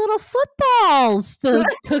the little footballs, the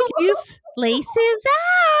cookies, laces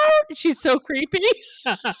out. She's so creepy.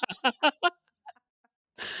 The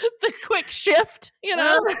quick shift, you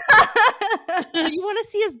know? You wanna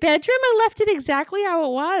see his bedroom? I left it exactly how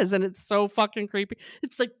it was, and it's so fucking creepy.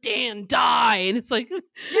 It's like, "Dan, die!" And it's like,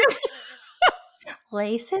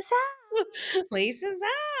 Laces out. "Laces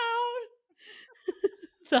out."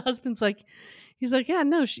 The husband's like he's like, "Yeah,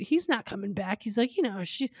 no, he's not coming back." He's like,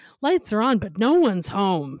 "She lights are on, but no one's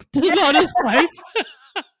home." About his wife.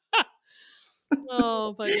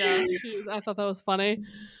 Oh, but yeah, I thought that was funny.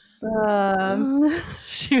 Um,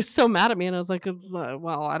 She was so mad at me, and I was like,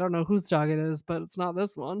 well, I don't know whose dog it is, but it's not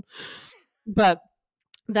this one." But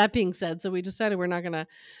that being said, so we decided we're not gonna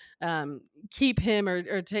keep him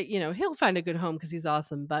or take, he'll find a good home because he's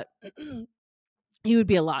awesome. But he would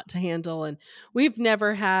be a lot to handle. And we've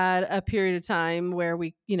never had a period of time where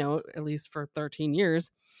we, at least for 13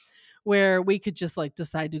 years, where we could just like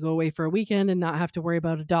decide to go away for a weekend and not have to worry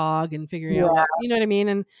about a dog and figuring out Yeah. what, you know what I mean?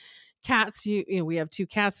 And cats, we have 2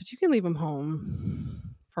 cats, but you can leave them home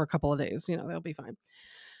for a couple of days, they'll be fine.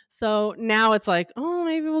 So now it's like, oh,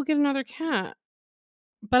 maybe we'll get another cat.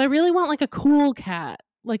 But I really want like a cool cat,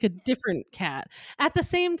 like a different cat. At the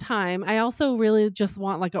same time, I also really just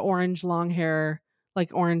want like an orange long hair,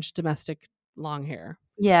 like orange domestic long hair,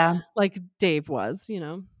 Yeah. like Dave was,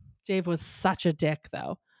 Dave was such a dick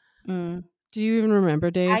though. Mm. Do you even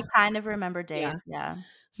remember Dave? I kind of remember Yeah. Dave. Yeah.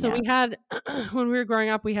 So Yeah. we had, when we were growing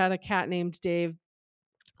up, we had a cat named Dave.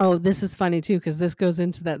 Oh, this is funny too, because this goes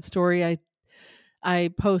into that story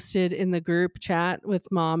I posted in the group chat with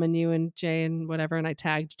Mom and you and Jay and whatever, and I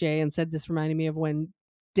tagged Jay and said this reminded me of when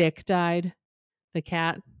Dick died, the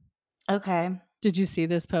cat. Okay. Did you see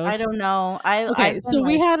this post? I don't know. Okay, I've been so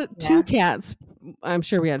we like, had yeah. 2 cats. I'm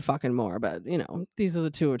sure we had fucking more, but these are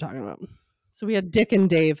the 2 we're talking about. So we had Dick and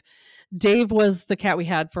Dave. Dave was the cat we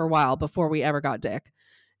had for a while before we ever got Dick.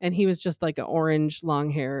 And he was just like an orange long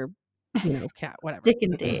hair, cat, whatever. Dick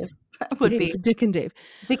and Dave would be Dick and Dave.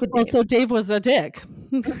 Dick and Well, Dave. so Dave was a dick.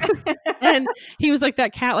 And he was like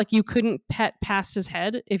that cat, like you couldn't pet past his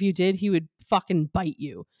head. If you did, he would fucking bite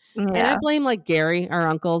you. And I Yeah. blame like Gary, our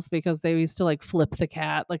uncles, because they used to like flip the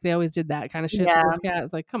cat. Like they always did that kind of shit to Yeah. this cat.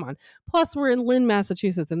 It's like, come on. Plus, we're in Lynn,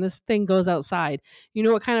 Massachusetts, and this thing goes outside. You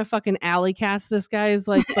know what kind of fucking alley cats this guy is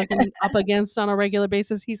like fucking up against on a regular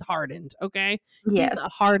basis? He's hardened, okay? Yes. He's a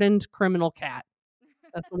hardened criminal cat.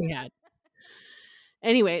 That's what we had.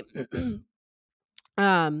 Anyway,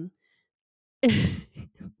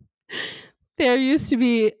 there used to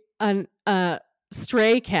be a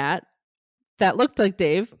stray cat that looked like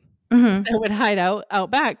Dave Mhm. that would hide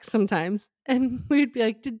out back sometimes. And we'd be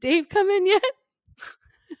like, did Dave come in yet?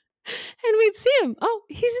 And we'd see him. Oh,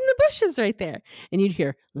 he's in the bushes right there. And you'd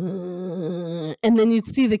hear, and then you'd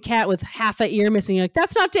see the cat with half an ear missing. You're like,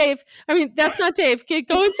 that's not Dave. I mean, that's not Dave.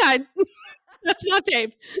 Go inside. That's not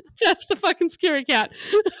Dave. That's the fucking scary cat.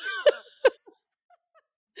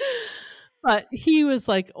 But he was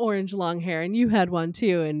like orange long hair, and you had one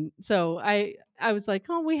too. And so I was like,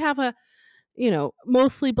 oh, we have a,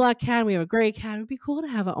 mostly black cat. We have a gray cat. It would be cool to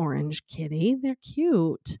have an orange kitty. They're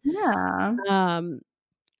cute. Yeah.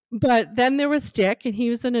 But then there was Dick, and he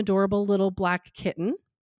was an adorable little black kitten.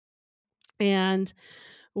 And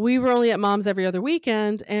we were only at Mom's every other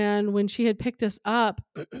weekend. And when she had picked us up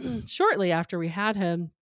shortly after we had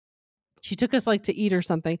him, she took us like to eat or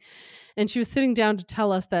something. And she was sitting down to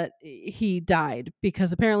tell us that he died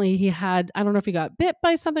because apparently he had, I don't know if he got bit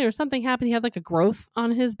by something or something happened. He had like a growth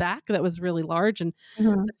on his back that was really large. And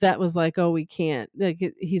Mhm. that was like, oh, we can't,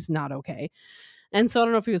 like, he's not okay. And so I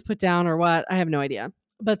don't know if he was put down or what. I have no idea.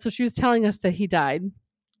 But so she was telling us that he died.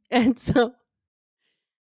 And so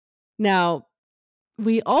now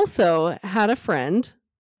we also had a friend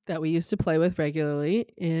that we used to play with regularly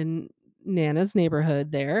in Nana's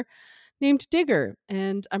neighborhood there named Digger.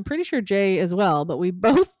 And I'm pretty sure Jay as well, but we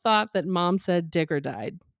both thought that Mom said Digger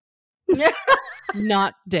died,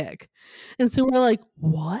 not Dick. And so we're like,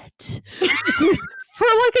 what? For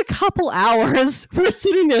like a couple hours, we're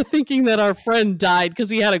sitting there thinking that our friend died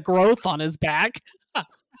because he had a growth on his back.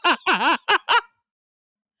 But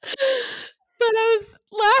I was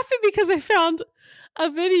laughing because I found a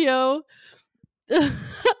video,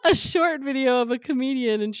 a short video of a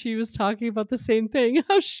comedian, and she was talking about the same thing,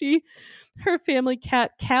 how her family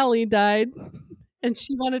cat Callie died, and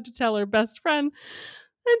she wanted to tell her best friend,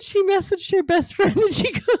 and she messaged her best friend, and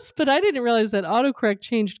she goes, but I didn't realize that autocorrect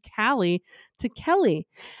changed Callie to Kelly,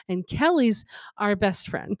 and Kelly's our best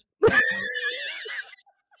friend.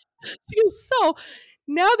 She goes, so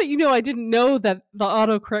now that you know I didn't know that the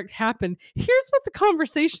autocorrect happened, here's what the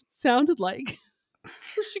conversation sounded like.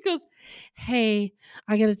 She goes, hey,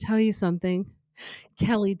 I got to tell you something.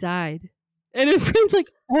 Kelly died. And her friend's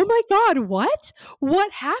like, oh my God, what?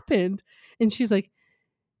 What happened? And she's like,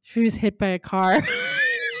 she was hit by a car.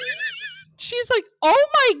 She's like, oh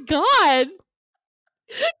my God.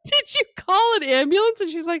 Did you call an ambulance? And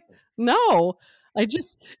she's like, no. And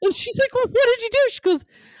she's like, well, what did you do? She goes,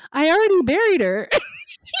 I already buried her.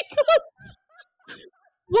 She goes,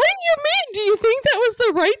 what do you mean? Do you think that was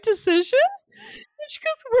the right decision? And she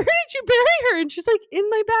goes, where did you bury her? And she's like, in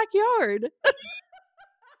my backyard.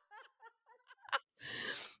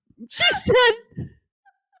 She said,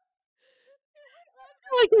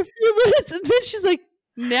 like a few minutes, and then she's like,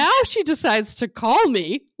 now she decides to call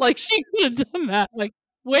me. Like she could have done that like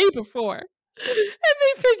way before. And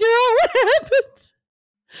they figure out what happened.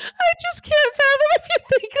 I just can't fathom if you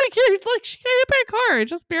think like you're like she got hit by a car and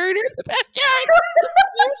just buried her in the backyard.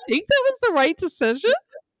 You think that was the right decision?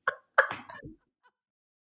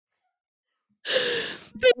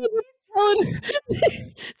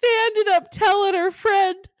 They ended up telling her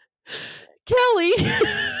friend Kelly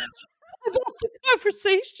about the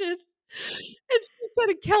conversation. And she said,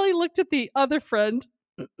 and Kelly looked at the other friend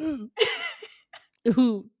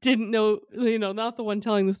who didn't know, not the one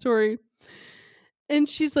telling the story. And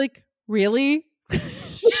she's like, really?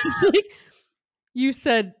 She's like, you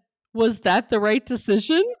said, was that the right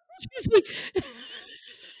decision? She's like,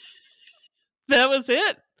 that was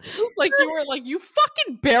it. Like you were like, you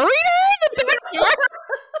fucking buried her in the backyard?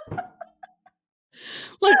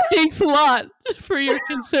 Like, thanks a lot for your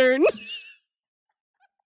concern.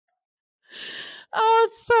 Oh,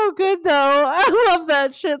 it's so good though. I love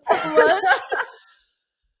that shit so much.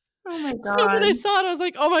 Oh my god. So when I saw it, I was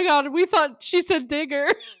like, oh my god, we thought she said Digger.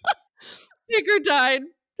 Digger died.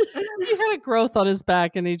 He had a growth on his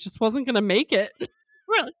back and he just wasn't gonna make it.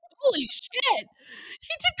 We're like, holy shit. He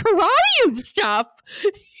did karate and stuff.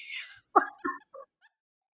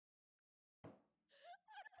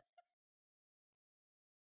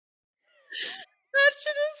 That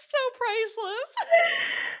shit is so priceless.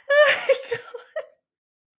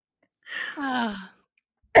 Oh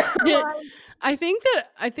my god. I think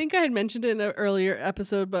I had mentioned it in an earlier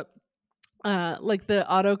episode, but like the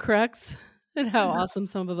autocorrects and how awesome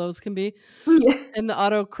some of those can be. Yeah. And the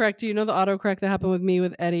autocorrect, do you know the autocorrect that happened with me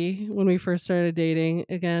with Eddie when we first started dating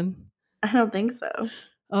again? I don't think so.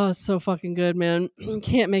 Oh, it's so fucking good, man.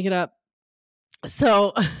 Can't make it up.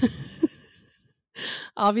 So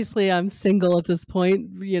obviously I'm single at this point,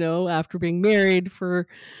 after being married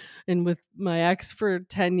and with my ex for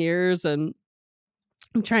 10 years, and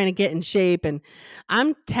I'm trying to get in shape, and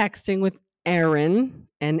I'm texting with Aaron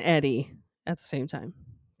and Eddie at the same time.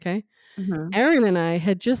 Okay. Mhm. Aaron and I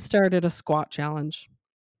had just started a squat challenge.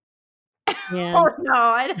 And Oh no,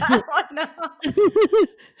 I don't know.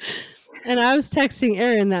 and I was texting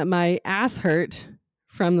Aaron that my ass hurt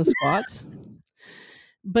from the squats,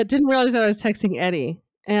 but didn't realize that I was texting Eddie.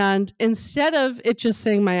 And instead of it just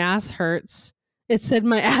saying my ass hurts, it said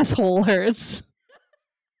my asshole hurts.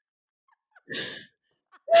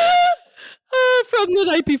 From the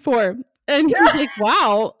night before. And he's like,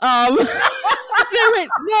 wow. And I went,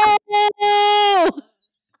 no.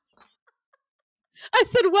 I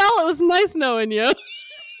said, well, it was nice knowing you. And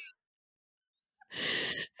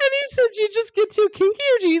he said, you just get too kinky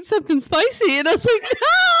or do you eat something spicy? And I was like, no.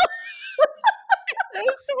 I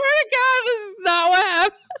swear to God, this is not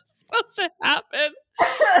what supposed to happen.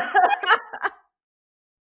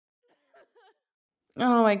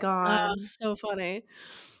 Oh my god. So funny.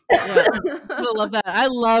 Yeah, I love that. I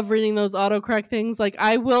love reading those autocorrect things. Like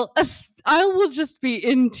I will just be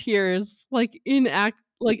in tears, like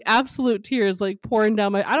absolute tears, like pouring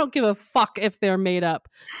down my. I don't give a fuck if they're made up.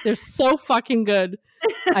 They're so fucking good.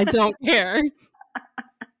 I don't care.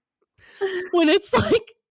 When it's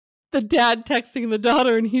like the dad texting the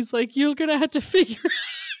daughter, and he's like, "You're gonna have to figure out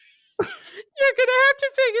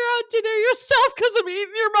dinner yourself because I'm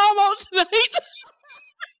eating your mom out tonight."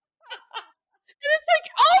 And it's like,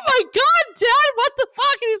 oh my god, Dad, what the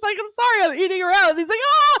fuck? And he's like, I'm sorry, I'm eating her out. And he's like,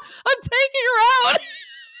 oh, I'm taking her out.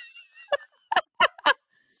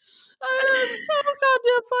 It's so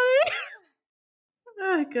goddamn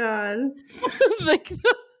Oh god. funny. Like,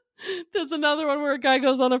 there's another one where a guy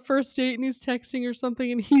goes on a first date and he's texting or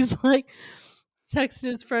something, and he's like texting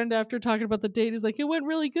his friend after talking about the date. He's like, it went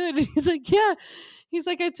really good. And he's like, yeah. He's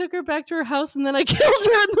like, I took her back to her house and then I killed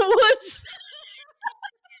her in the woods.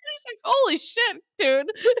 He's like, holy shit,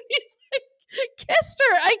 dude. He's like, kissed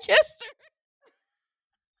her. I kissed her.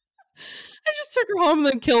 I just took her home and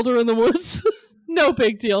then killed her in the woods. No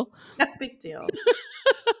big deal. No big deal.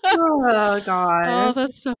 Oh god. Oh,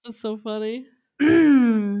 that stuff is so funny.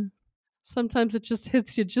 Sometimes it just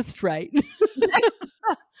hits you just right.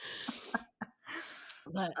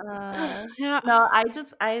 But, yeah. No,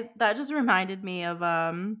 that just reminded me of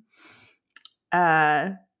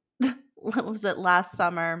what was it, last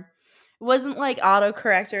summer? It wasn't like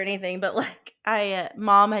autocorrect or anything, but like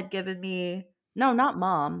mom had given me, no, not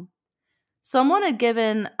mom. Someone had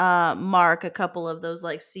given Mark a couple of those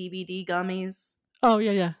like CBD gummies. Oh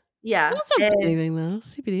yeah, yeah. Yeah. Those don't do anything though.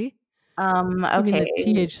 CBD. I mean Okay. the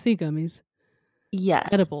THC gummies. Yes.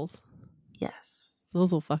 Edibles. Yes.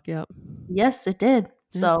 Those will fuck you up. Yes, it did.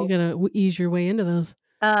 Yeah, So you gotta ease your way into those.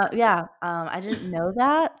 yeah. I didn't know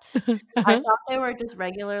that. I thought they were just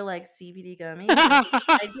regular like CBD gummies.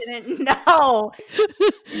 I didn't know.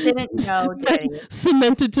 Danny.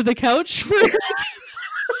 Cemented to the couch for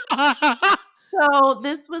So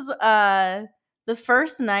this was the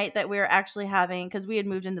first night that we were actually having, because we had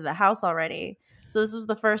moved into the house already. So this was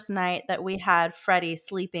the first night that we had Freddie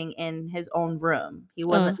sleeping in his own room. He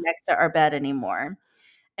wasn't Uh. next to our bed anymore.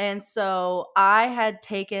 And so I had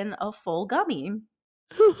taken a full gummy.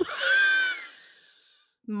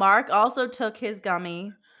 Mark also took his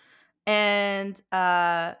gummy, and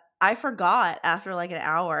I forgot after like an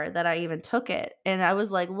hour that I even took it. And I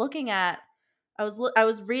was like looking at I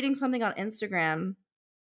was reading something on Instagram,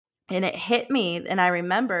 and it hit me, and I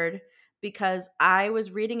remembered because I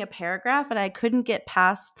was reading a paragraph and I couldn't get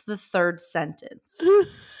past the third sentence.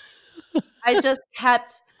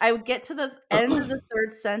 I would get to the end of the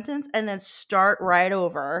third sentence and then start right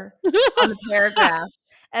over on the paragraph,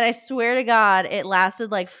 and I swear to God, it lasted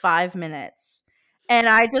like 5 minutes, and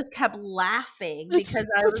I just kept laughing because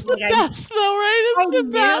I It's was the like, best though, right? I It's the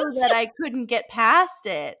knew that best. I couldn't get past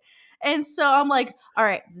it, and so I'm like,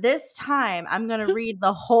 "Alright, this time I'm gonna read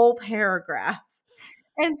the whole paragraph."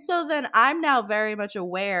 And so then I'm now very much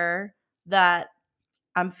aware that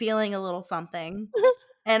I'm feeling a little something,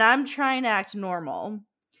 and I'm trying to act normal.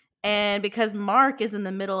 And because Mark is in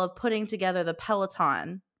the middle of putting together the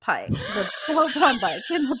Peloton bike in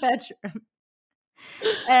the bedroom,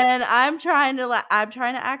 and I'm trying to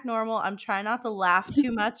act normal. I'm trying not to laugh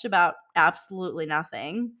too much about absolutely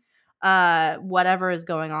nothing, whatever is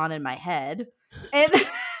going on in my head. And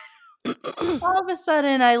all of a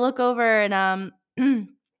sudden, I look over and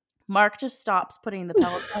Mark just stops putting the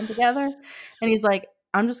Peloton together, and he's like,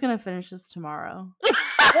 "I'm just gonna finish this tomorrow."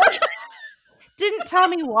 Didn't tell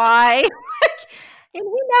me why. Like, and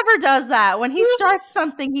he never does that. When he starts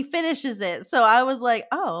something, he finishes it. So I was like,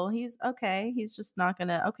 "Oh, he's okay. He's just not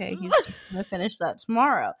gonna okay, he's just gonna finish that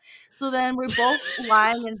tomorrow." So then we're both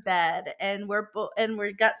lying in bed, and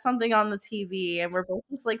we got something on the TV, and we're both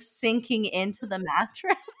just, like, sinking into the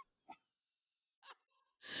mattress.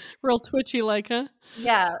 Real twitchy like, huh?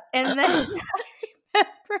 Yeah, and then I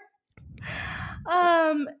remember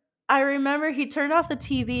um, I remember he turned off the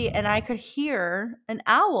TV, and I could hear an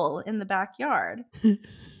owl in the backyard.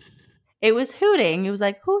 It was hooting. It was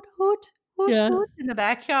like, "Hoot, hoot, hoot, Yeah. hoot," in the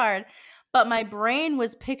backyard, but my brain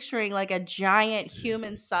was picturing, like, a giant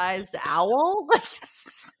human-sized owl,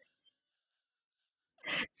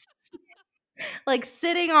 like,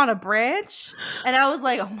 sitting on a branch, and I was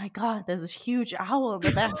like, "Oh my god, there's this huge owl in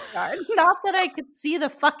the backyard." Not that I could see the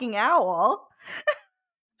fucking owl.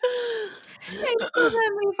 And so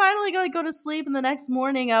then we finally, like, go to sleep, and the next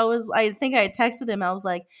morning, I think I texted him, I was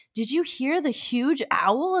like, "Did you hear the huge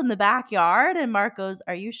owl in the backyard?" And Mark goes,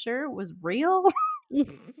 "Are you sure it was real?"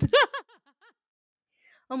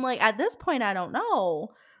 I'm like, "At this point, I don't know."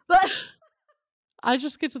 But I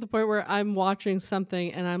just get to the point where I'm watching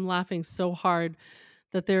something and I'm laughing so hard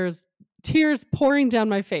that there's tears pouring down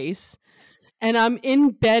my face, and I'm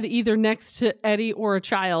in bed either next to Eddie or a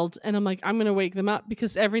child, and I'm like, "I'm gonna wake them up,"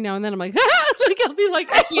 because every now and then I'm like, like, I'll be like,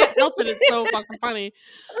 I can't help it, it's so fucking funny.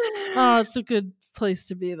 Oh, it's a good place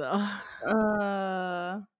to be, though.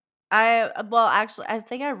 Uh, actually, I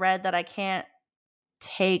think I read that I can't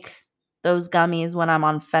take those gummies when I'm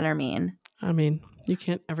on phentermine. I mean, you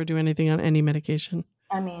can't ever do anything on any medication.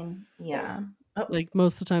 I mean, yeah. Oh, Like,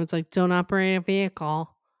 most of the time, it's like, "Don't operate a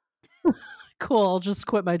vehicle." Cool, I'll just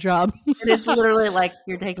quit my job. and it's literally like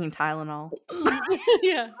you're taking Tylenol.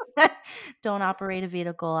 Yeah. Don't operate a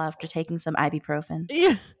vehicle after taking some ibuprofen.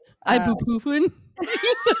 Yeah. Uh, Ibuprofen?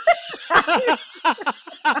 You said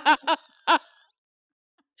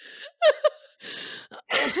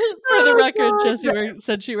For the oh record, Jessie god.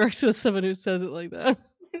 said she works with someone who says it like that.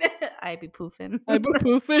 Ibuprofen.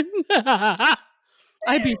 Ibuprofen?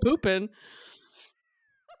 I be pooping.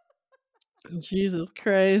 Jesus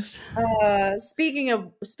Christ.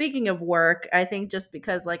 Speaking of work, I think just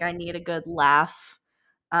because like I need a good laugh,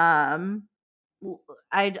 um,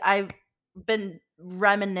 I've been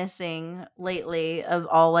reminiscing lately of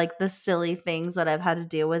all like the silly things that I've had to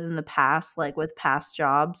deal with in the past, like with past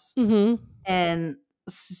jobs Mhm. and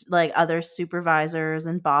like other supervisors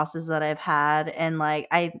and bosses that I've had, and like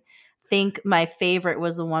I think my favorite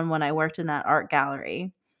was the one when I worked in that art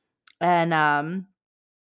gallery, and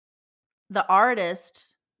the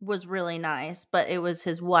artist was really nice, but it was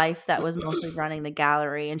his wife that was mostly running the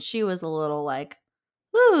gallery, and she was a little like,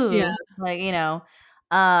 Yeah. "Ooh," like,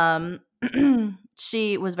 um,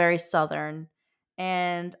 she was very Southern,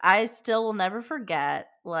 and I still will never forget,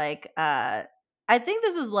 like, I think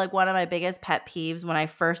this is, like, one of my biggest pet peeves when I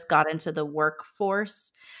first got into the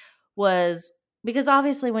workforce was Because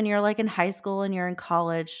obviously when you're, like, in high school and you're in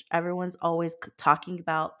college, everyone's always talking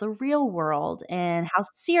about the real world and how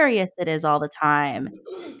serious it is all the time.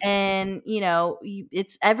 And,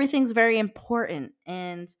 it's everything's very important.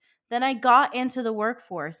 And then I got into the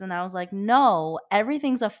workforce and I was like, "No,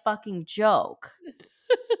 everything's a fucking joke.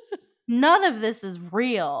 None of this is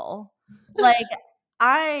real." Like,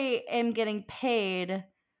 I am getting paid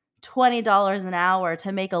 $20 an hour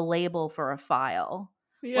to make a label for a file.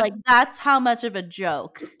 Yeah. Like, that's how much of a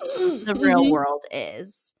joke the real Mhm. world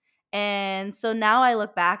is. And so now I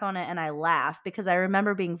look back on it and I laugh because I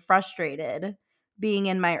remember being frustrated being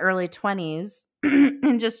in my early 20s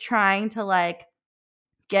and just trying to, like,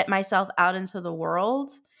 get myself out into the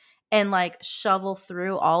world and, like, shovel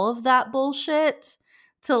through all of that bullshit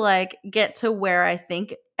to, like, get to where I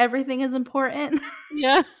think everything is important.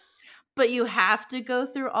 Yeah. But you have to go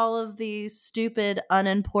through all of these stupid,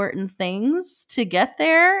 unimportant things to get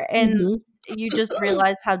there, and Mhm. you just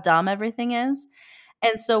realize how dumb everything is.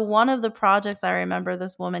 And so one of the projects I remember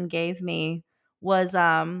this woman gave me was,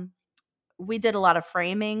 we did a lot of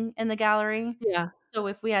framing in the gallery. Yeah. So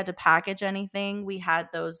if we had to package anything, we had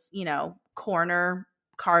those, corner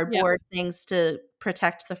Yeah. cardboard things to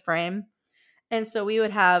protect the frame. And so we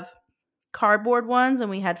would have cardboard ones and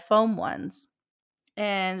we had foam ones.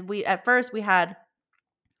 And at first we had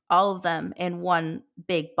all of them in one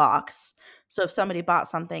big box. So if somebody bought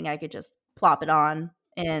something, I could just plop it on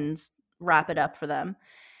and wrap it up for them.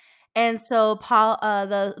 And so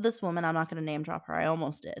this woman, I'm not going to name drop her. I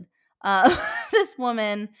almost did. This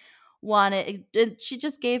woman she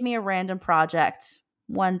just gave me a random project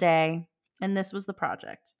one day, and this was the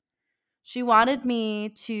project. She wanted me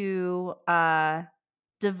to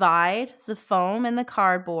divide the foam and the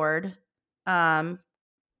cardboard um,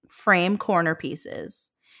 frame corner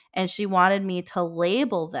pieces, and she wanted me to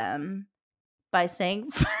label them by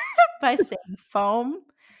saying by saying foam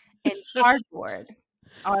and cardboard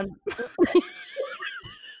on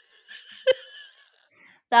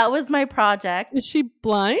that was my Is project. she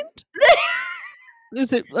blind?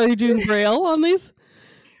 Are you doing braille on these?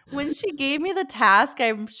 When she gave me the task,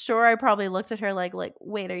 I'm sure I probably looked at her like,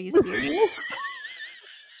 "Wait, are you serious?"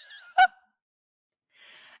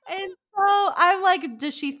 And so I'm like,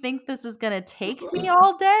 "Does she think this is gonna take me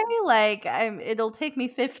all day? Like, it'll take me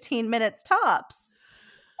 15 minutes tops."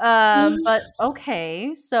 But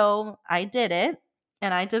okay, so I did it,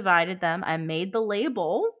 and I divided them. I made the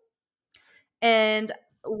label, and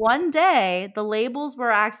one day, the labels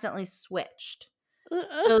were accidentally switched.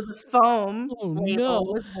 So the foam Oh, label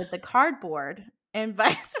no. was with the cardboard and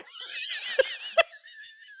vice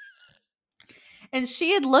and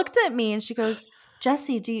she had looked at me and she goes,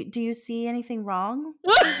 "Jesse, do you see anything wrong?"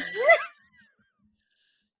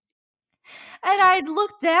 And I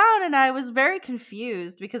looked down and I was very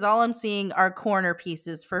confused because all I'm seeing are corner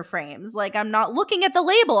pieces for frames. Like, I'm not looking at the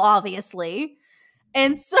label, obviously.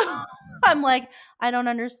 And so I'm like, "I don't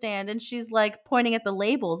understand." And she's like pointing at the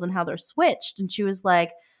labels and how they're switched. And she was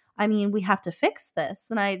like, "I mean, we have to fix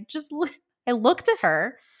this." And I looked at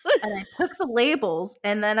her and I took the labels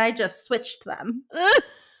and then I just switched them.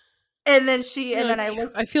 And You're then like, I "Phew,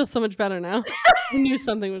 looked I feel so much better now. I knew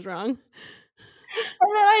something was wrong.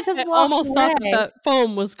 and then I just I walked almost thought that away. that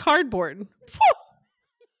foam was cardboard. Phew,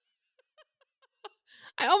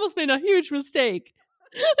 I almost made a huge mistake.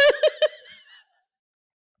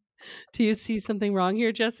 Do you see something wrong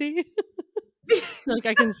here, Jesse? Like,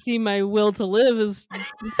 I can see my will to live is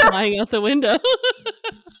flying out the window."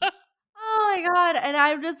 Oh my god, and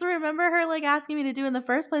I just remember her, like, asking me to do in the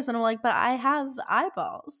first place, and I'm like, "But I have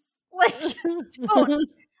eyeballs." Like, don't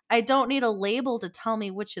I don't need a label to tell me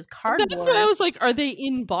which is That's what I cardboard. was like, "Are they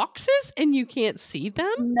in boxes and you can't see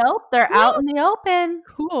them?" Nope, they're out in the open.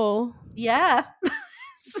 Cool. Yeah.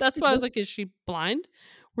 That's why I was like, "Is she blind?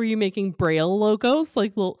 Were you making braille logos?"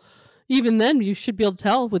 Like, well, even then, you should be able to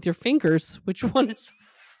tell with your fingers which one is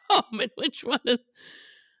foam and which one is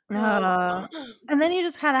oh. Uh, and then you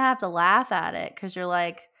just kinda have to laugh at it because 'cause you're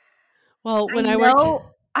like, Well, I when I worked know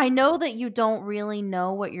I know that you don't really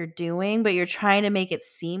know what you're doing, but you're trying to make it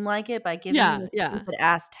seem like it by giving me Yeah, a yeah, stupid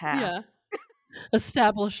ass task. yeah,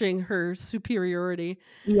 establishing her superiority.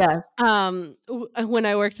 Yes. When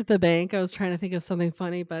I worked at the bank, I was trying to think of something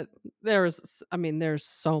funny, but I mean, there's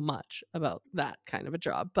so much about that kind of a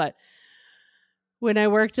job, but when I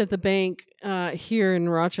worked at the bank, here in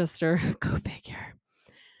Rochester, go figure,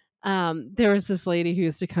 there was this lady who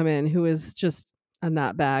used to come in who was just a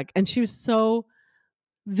nutbag, and she was so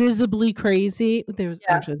visibly crazy.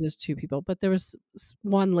 Yeah. There's 2 people, but there was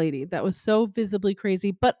one lady that was so visibly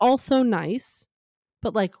crazy, but also nice,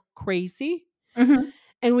 but, like, crazy, Mhm.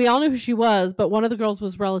 And we all knew who she was, but one of the girls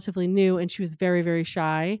was relatively new and she was very, very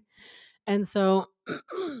shy. And so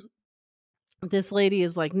this lady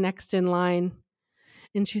is like next in line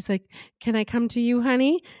and she's like, "Can I come to you,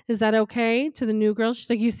 honey? Is that okay?" To the new girl. She's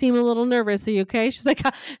like, "You seem a little nervous. Are you okay?" She's like,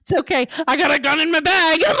 "It's okay. I got a gun in my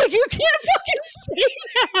bag." I'm like, "You can't fucking say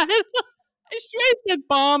that." She may have said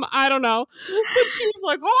bomb. I don't know. But she was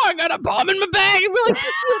like, "Oh, I got a bomb in my bag." And we're like,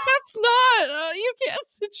 "That's not, you can't."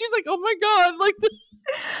 And she's like, "Oh my God." Like,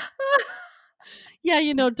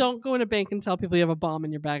 yeah, don't go in a bank and tell people you have a bomb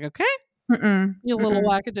in your bag, okay? Mm-mm, You little mm-mm.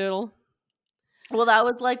 wackadoodle. Well, that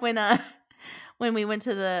was like when when we went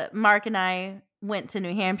to Mark and I went to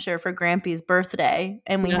New Hampshire for Grampy's birthday,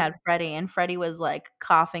 and we Yeah. had Freddie, and Freddie was like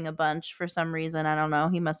coughing a bunch for some reason. I don't know.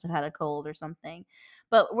 He must have had a cold or something.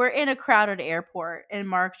 But we're in a crowded airport, and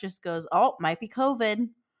Mark just goes, "Oh, might be COVID."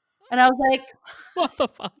 And I was like, What the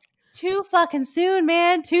fuck? "Too fucking soon,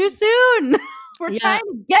 man. Too soon. We're Yeah. trying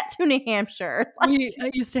to get to New Hampshire." I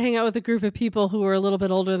used to hang out with a group of people who were a little bit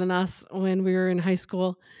older than us when we were in high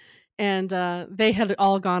school, and, they had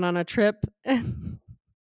all gone on a trip, and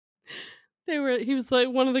he was like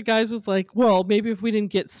one of the guys was like, "Well, maybe if we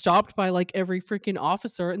didn't get stopped by, like, every freaking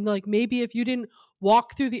officer, and, like, maybe if you didn't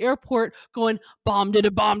walk through the airport going, 'Bomb, did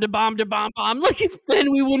a bomb, da bomb, da bomb, bomb,' like,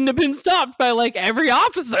 then we wouldn't have been stopped by, like, every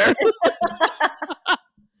officer."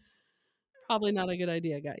 Probably not a good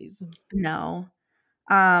idea, guys. No.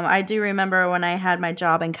 I do remember when I had my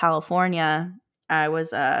job in California, I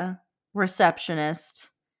was a receptionist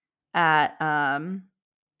at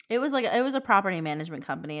it was a property management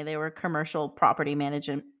company. They were commercial property Yeah, I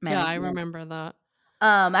management. remember that.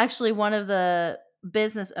 Actually one of the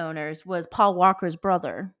business owners was Paul Walker's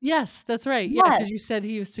brother. Yes, that's right. Yeah, Yes. because you said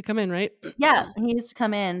he used to come in, right? Yeah, he used to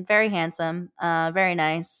come in, very handsome, very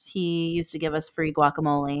nice. He used to give us free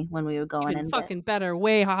guacamole when we would go in Even and get. fucking better,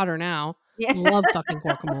 way hotter now. Yeah. Love fucking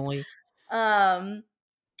guacamole. um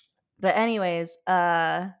But anyways,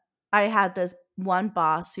 I had this one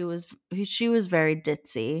boss she was very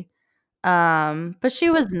ditzy. But she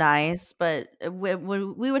was nice, but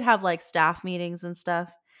we would have like staff meetings and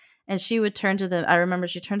stuff. And she would turn to I remember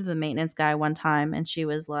she turned to the maintenance guy one time and she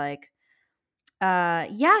was like,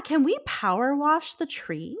 yeah, can we power wash the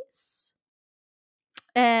trees?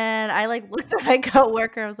 And I like looked at my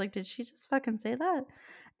coworker. I was like, did she just fucking say that?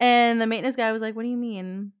 And the maintenance guy was like, what do you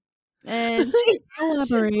mean? And she's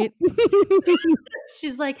Elaborate.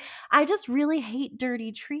 She's like, "I just really hate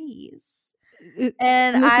dirty trees." It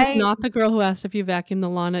And and this was I not the girl who asked if you vacuumed the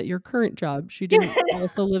lawn at your current job. She didn't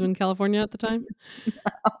also live in California at the time?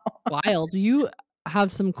 Wild. You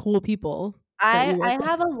have some cool people that you I work with.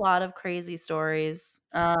 have a lot of crazy stories,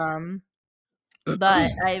 but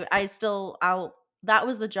I still I'll that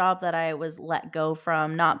was the job that I was let go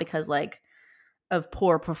from, not because, like, of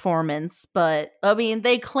poor performance, but, I mean,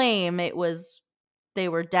 they claim they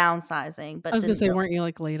were downsizing, I but was gonna didn't say, really. weren't you,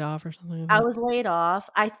 like, laid off or something like I that? was laid off.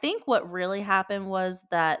 I think what really happened was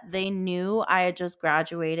that they knew I had just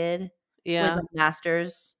graduated with Yeah. a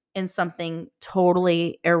master's in something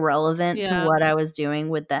totally irrelevant to Yeah. what I was doing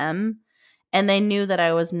with them, and they knew that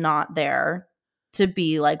I was not there to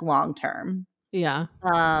be, like, long term. Yeah.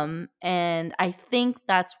 And I think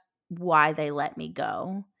that's why they let me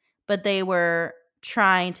go. But they were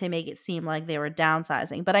trying to make it seem like they were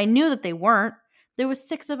downsizing, but I knew that they weren't. There was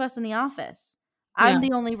 6 of us in the office. I'm Yeah.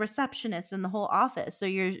 the only receptionist in the whole office. So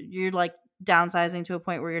you're like downsizing to a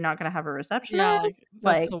point where you're not going to have a Yeah, like, receptionist? that's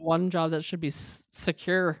Like, the one job that should be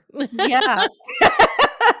secure. yeah.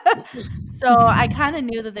 So I kind of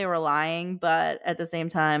knew that they were lying, but at the same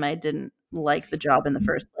time I didn't like the job in the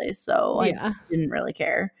first place, so I Yeah. didn't really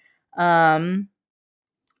care. Um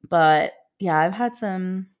But, yeah, I've had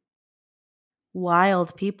some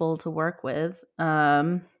wild people to work with.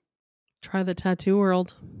 Try the tattoo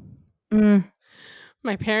world. Mm,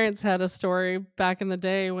 My parents had a story back in the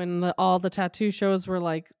day when all the tattoo shows were,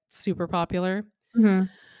 like, super popular, mhm,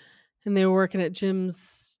 and they were working at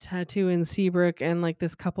Jim's Tattoo in Seabrook, and, like,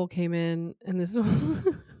 this couple came in, and this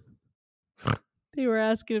they were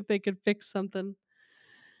asking if they could fix something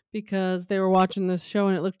because they were watching this show,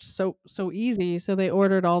 and it looked so easy, so they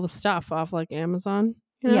ordered all the stuff off, like, Amazon,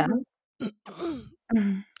 you yeah. know?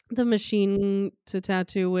 Mhm, The machine to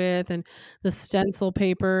tattoo with and the stencil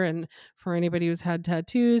paper, and for anybody who's had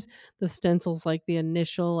tattoos, the stencil's like the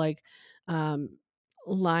initial, like, um,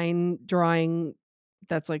 line drawing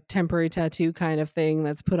that's like temporary tattoo kind of thing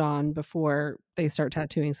that's put on before they start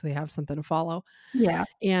tattooing so they have something to follow, yeah.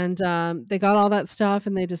 and, they got all that stuff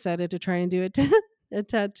and they decided to try and do a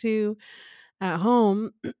tattoo at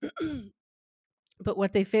home, But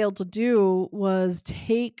what they failed to do was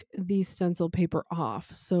take the stencil paper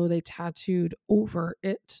off, so they tattooed over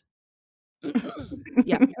it.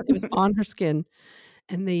 Yeah, it was on her skin,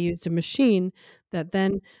 and they used a machine that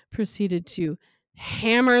then proceeded to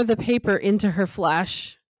hammer the paper into her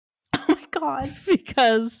flesh Oh my god.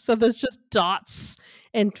 because so there's just dots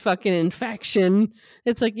and fucking infection.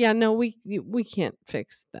 It's like, yeah, no, we can't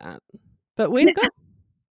fix that. But way to go.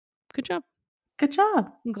 Good job. Good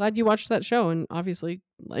job. I'm glad you watched that show, and obviously,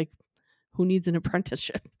 like, who needs an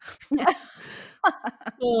apprenticeship?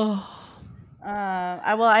 Oh.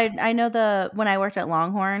 I know when I worked at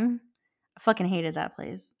Longhorn, I fucking hated that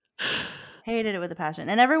place. Hated it with a passion,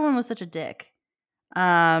 and everyone was such a dick.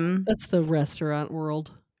 That's the restaurant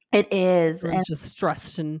world. It is, and Everyone's just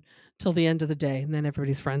stressed until the end of the day, and then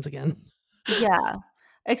everybody's friends again. yeah,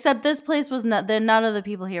 except this place was none of the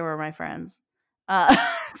people here were my friends.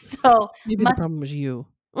 So Maybe the much problem was you.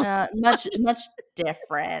 much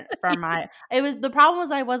different from the problem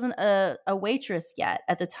was I wasn't a waitress yet.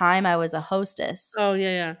 At the time, I was a hostess. Oh,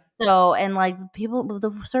 yeah. So, and like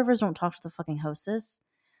the servers don't talk to the fucking hostess.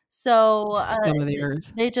 So, Scum of the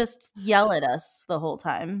earth. they just yell at us the whole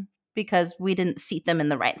time because we didn't seat them in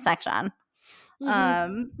the right section.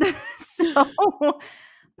 So, uh,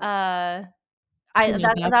 I Can you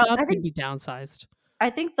have that that job? I You'd think be downsized.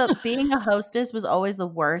 being a hostess was always the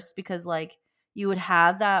worst because like you would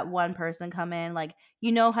have that one person come in, like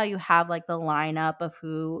you know how you have like the lineup of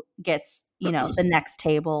who gets, the next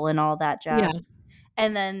table and all that jazz. Yeah.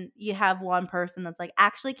 And then you have one person that's like,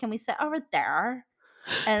 "Actually, can we sit over there?"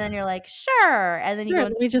 And then you're like, "Sure." And then you Sure, go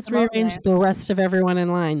let and me seat just them over rearrange there. the rest of everyone in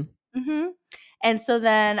line. Mhm. And so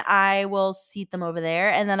then I will seat them over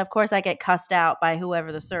there, and then, of course, I get cussed out by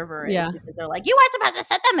whoever the server is Yeah. because they're like, "You weren't supposed to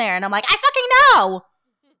sit them there." And I'm like, "I fucking know."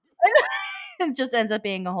 It just ends up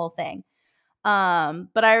being a whole thing.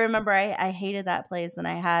 But I remember I hated that place, and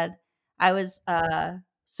I was,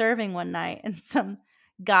 serving one night, and some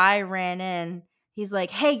guy ran in. He's like,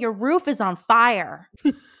 "Hey, your roof is on fire."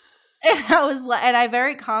 And I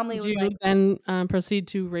very calmly Did was you like, then, proceed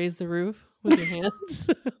to raise the roof with your hands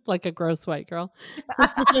like a gross white girl?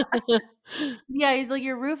 yeah, he's like,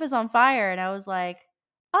 "Your roof is on fire." And I was like,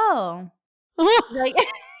 "Oh." Like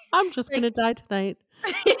I'm just like gonna die tonight.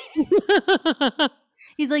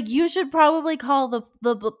 he's like, "You should probably call the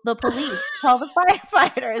police, call the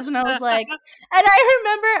firefighters." And I was like, and I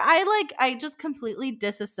remember I just completely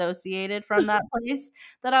disassociated from that place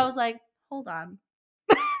that I was like, "Hold on."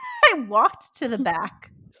 I walked to the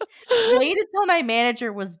back, waited till my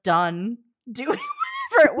manager was done doing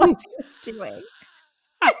whatever it was he was doing.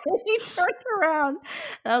 And he turned around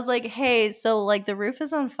and I was like, "Hey, so like the roof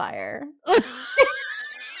is on fire."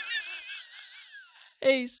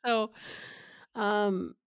 Hey, so,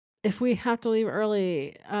 um, if we have to leave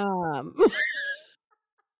early, Oh,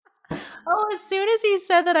 as soon as he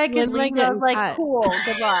said that I could when am I leave, I was getting like, cut? "Cool,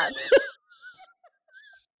 good luck.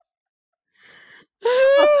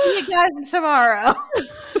 I'll see you guys tomorrow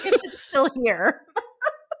if it's still here."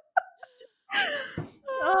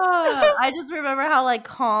 I just remember how, like,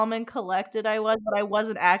 calm and collected I was, but I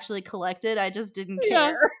wasn't actually collected, I just didn't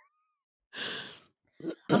Yeah. care.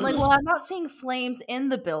 I'm like, "Well, I'm not seeing flames in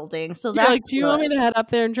the building, so You're that's like, "Do you want me good." to head up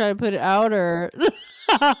there and try to put it out, or"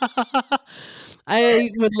 I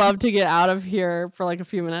would love to get out of here for, like, a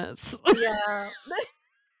few minutes. Yeah. Do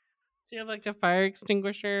you have, like, a fire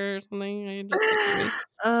extinguisher or something I can just take with me?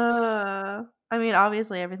 I mean,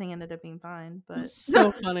 obviously, everything ended up being fine, but It's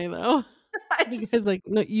so funny, though. I The just guy's like,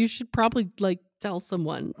 "No, you should probably, like, tell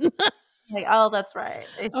someone." like, "Oh, that's right.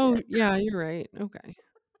 I "Oh, should." yeah, you're right. Okay."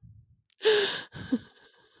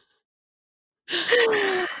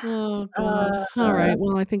 Oh god. Uh, Alright,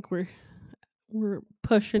 well, I think we're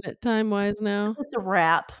pushing it time-wise now. it's a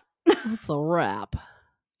wrap. That's a wrap.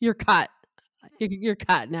 You're cut. You're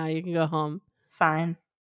cut now, you can go home. Fine,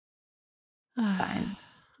 fine.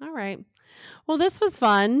 Alright. Well, this was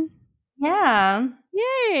fun. Yeah.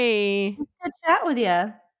 Yay. Good chat with you.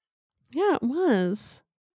 Yeah, it was.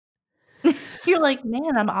 You're like,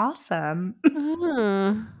 "Man, I'm awesome."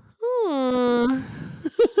 Uh, aw.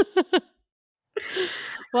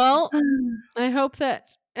 Well, I hope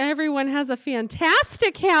that everyone has a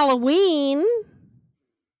fantastic Halloween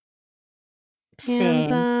and,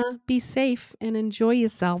 Same. be safe and enjoy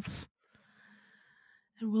yourself.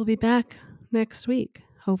 And we'll be back next week,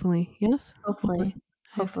 hopefully. Yes? Hopefully.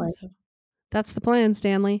 Hopefully. I assume Hopefully. so. That's the plan,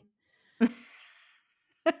 Stanley.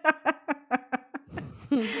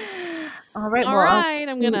 Alright, well, I'll Alright,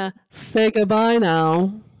 I'm gonna say goodbye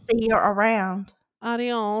now. see you around.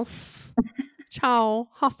 Adios. Ciao.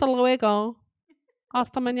 Hasta luego.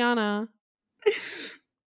 Hasta mañana.